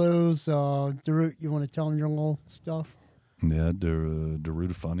 through all those. Darut, you want to tell them your little stuff? Yeah,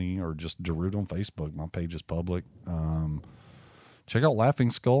 Darut Funny, or just Darut on Facebook. My page is public. Check out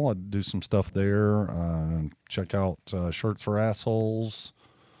Laughing Skull. I do some stuff there. Check out Shirts for Assholes.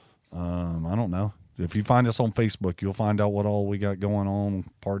 I don't know. If you find us on Facebook, you'll find out what all we got going on,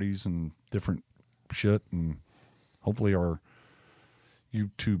 parties and different shit, and hopefully our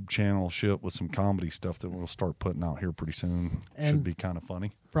YouTube channel shit with some comedy stuff that we'll start putting out here pretty soon. Should be kind of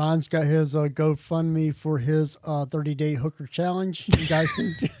funny. Brian's got his GoFundMe for his 30-day hooker challenge. You guys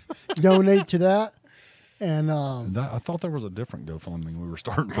can donate to that. And I thought there was a different GoFundMe we were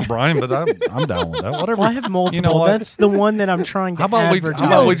starting for Brian, but I'm down with that. Whatever. Well, I have multiple. You know what? That's the one that I'm trying to advertise. How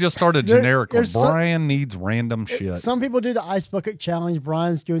about we just start a generic one? there's Brian needs random shit. some people do the ice bucket challenge.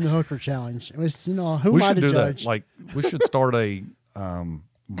 Brian's doing the hooker challenge. It was, who We am I should to do judge? that. Like, we should start a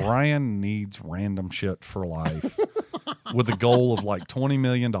Brian needs random shit for life with a goal of like $20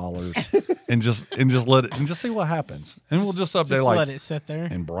 million and just let it and just see what happens. And we'll just update Just like, let it sit there.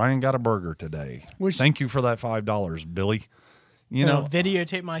 and Brian got a burger today. Which- Thank you for that $5, Billy. You know,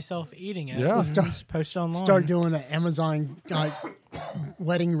 videotape myself eating it. Yeah. and just post it online. Start doing an Amazon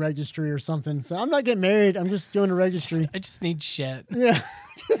wedding registry or something. So I'm not getting married. I'm just doing a registry. I just need shit. Yeah.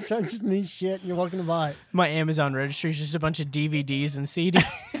 I just need shit. And you're welcome to buy it. My Amazon registry is just a bunch of DVDs and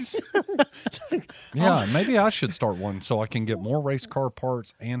CDs. yeah, maybe I should start one so I can get more race car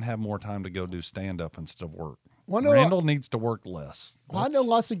parts and have more time to go do stand up instead of work. Randall needs to work less. Well, I know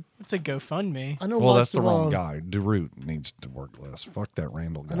lots of. It's a GoFundMe. I know Well, lots that's the of, wrong guy. Darut needs to work less. Fuck that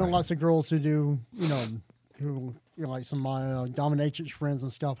Randall guy. I know lots of girls who do, who, like some of my dominatrix friends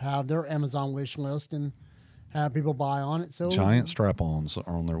and stuff have their Amazon wish list and have people buy on it. So Giant strap-ons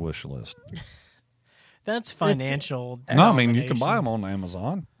are on their wish list. That's financial. No, I mean you can buy them on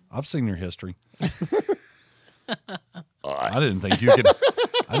Amazon. I've seen your history. I didn't think you could.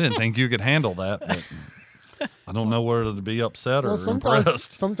 I didn't think you could handle that. But I don't know whether to be upset or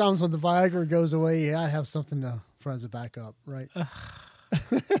impressed. Sometimes when the Viagra goes away, I have something to front it back up, right?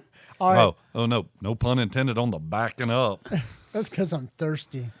 All right. Oh no, no pun intended on the backing up. That's because I'm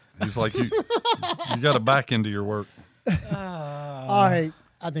thirsty. He's like you got to back into your work. All right,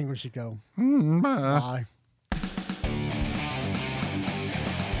 I think we should go. Bye. Bye.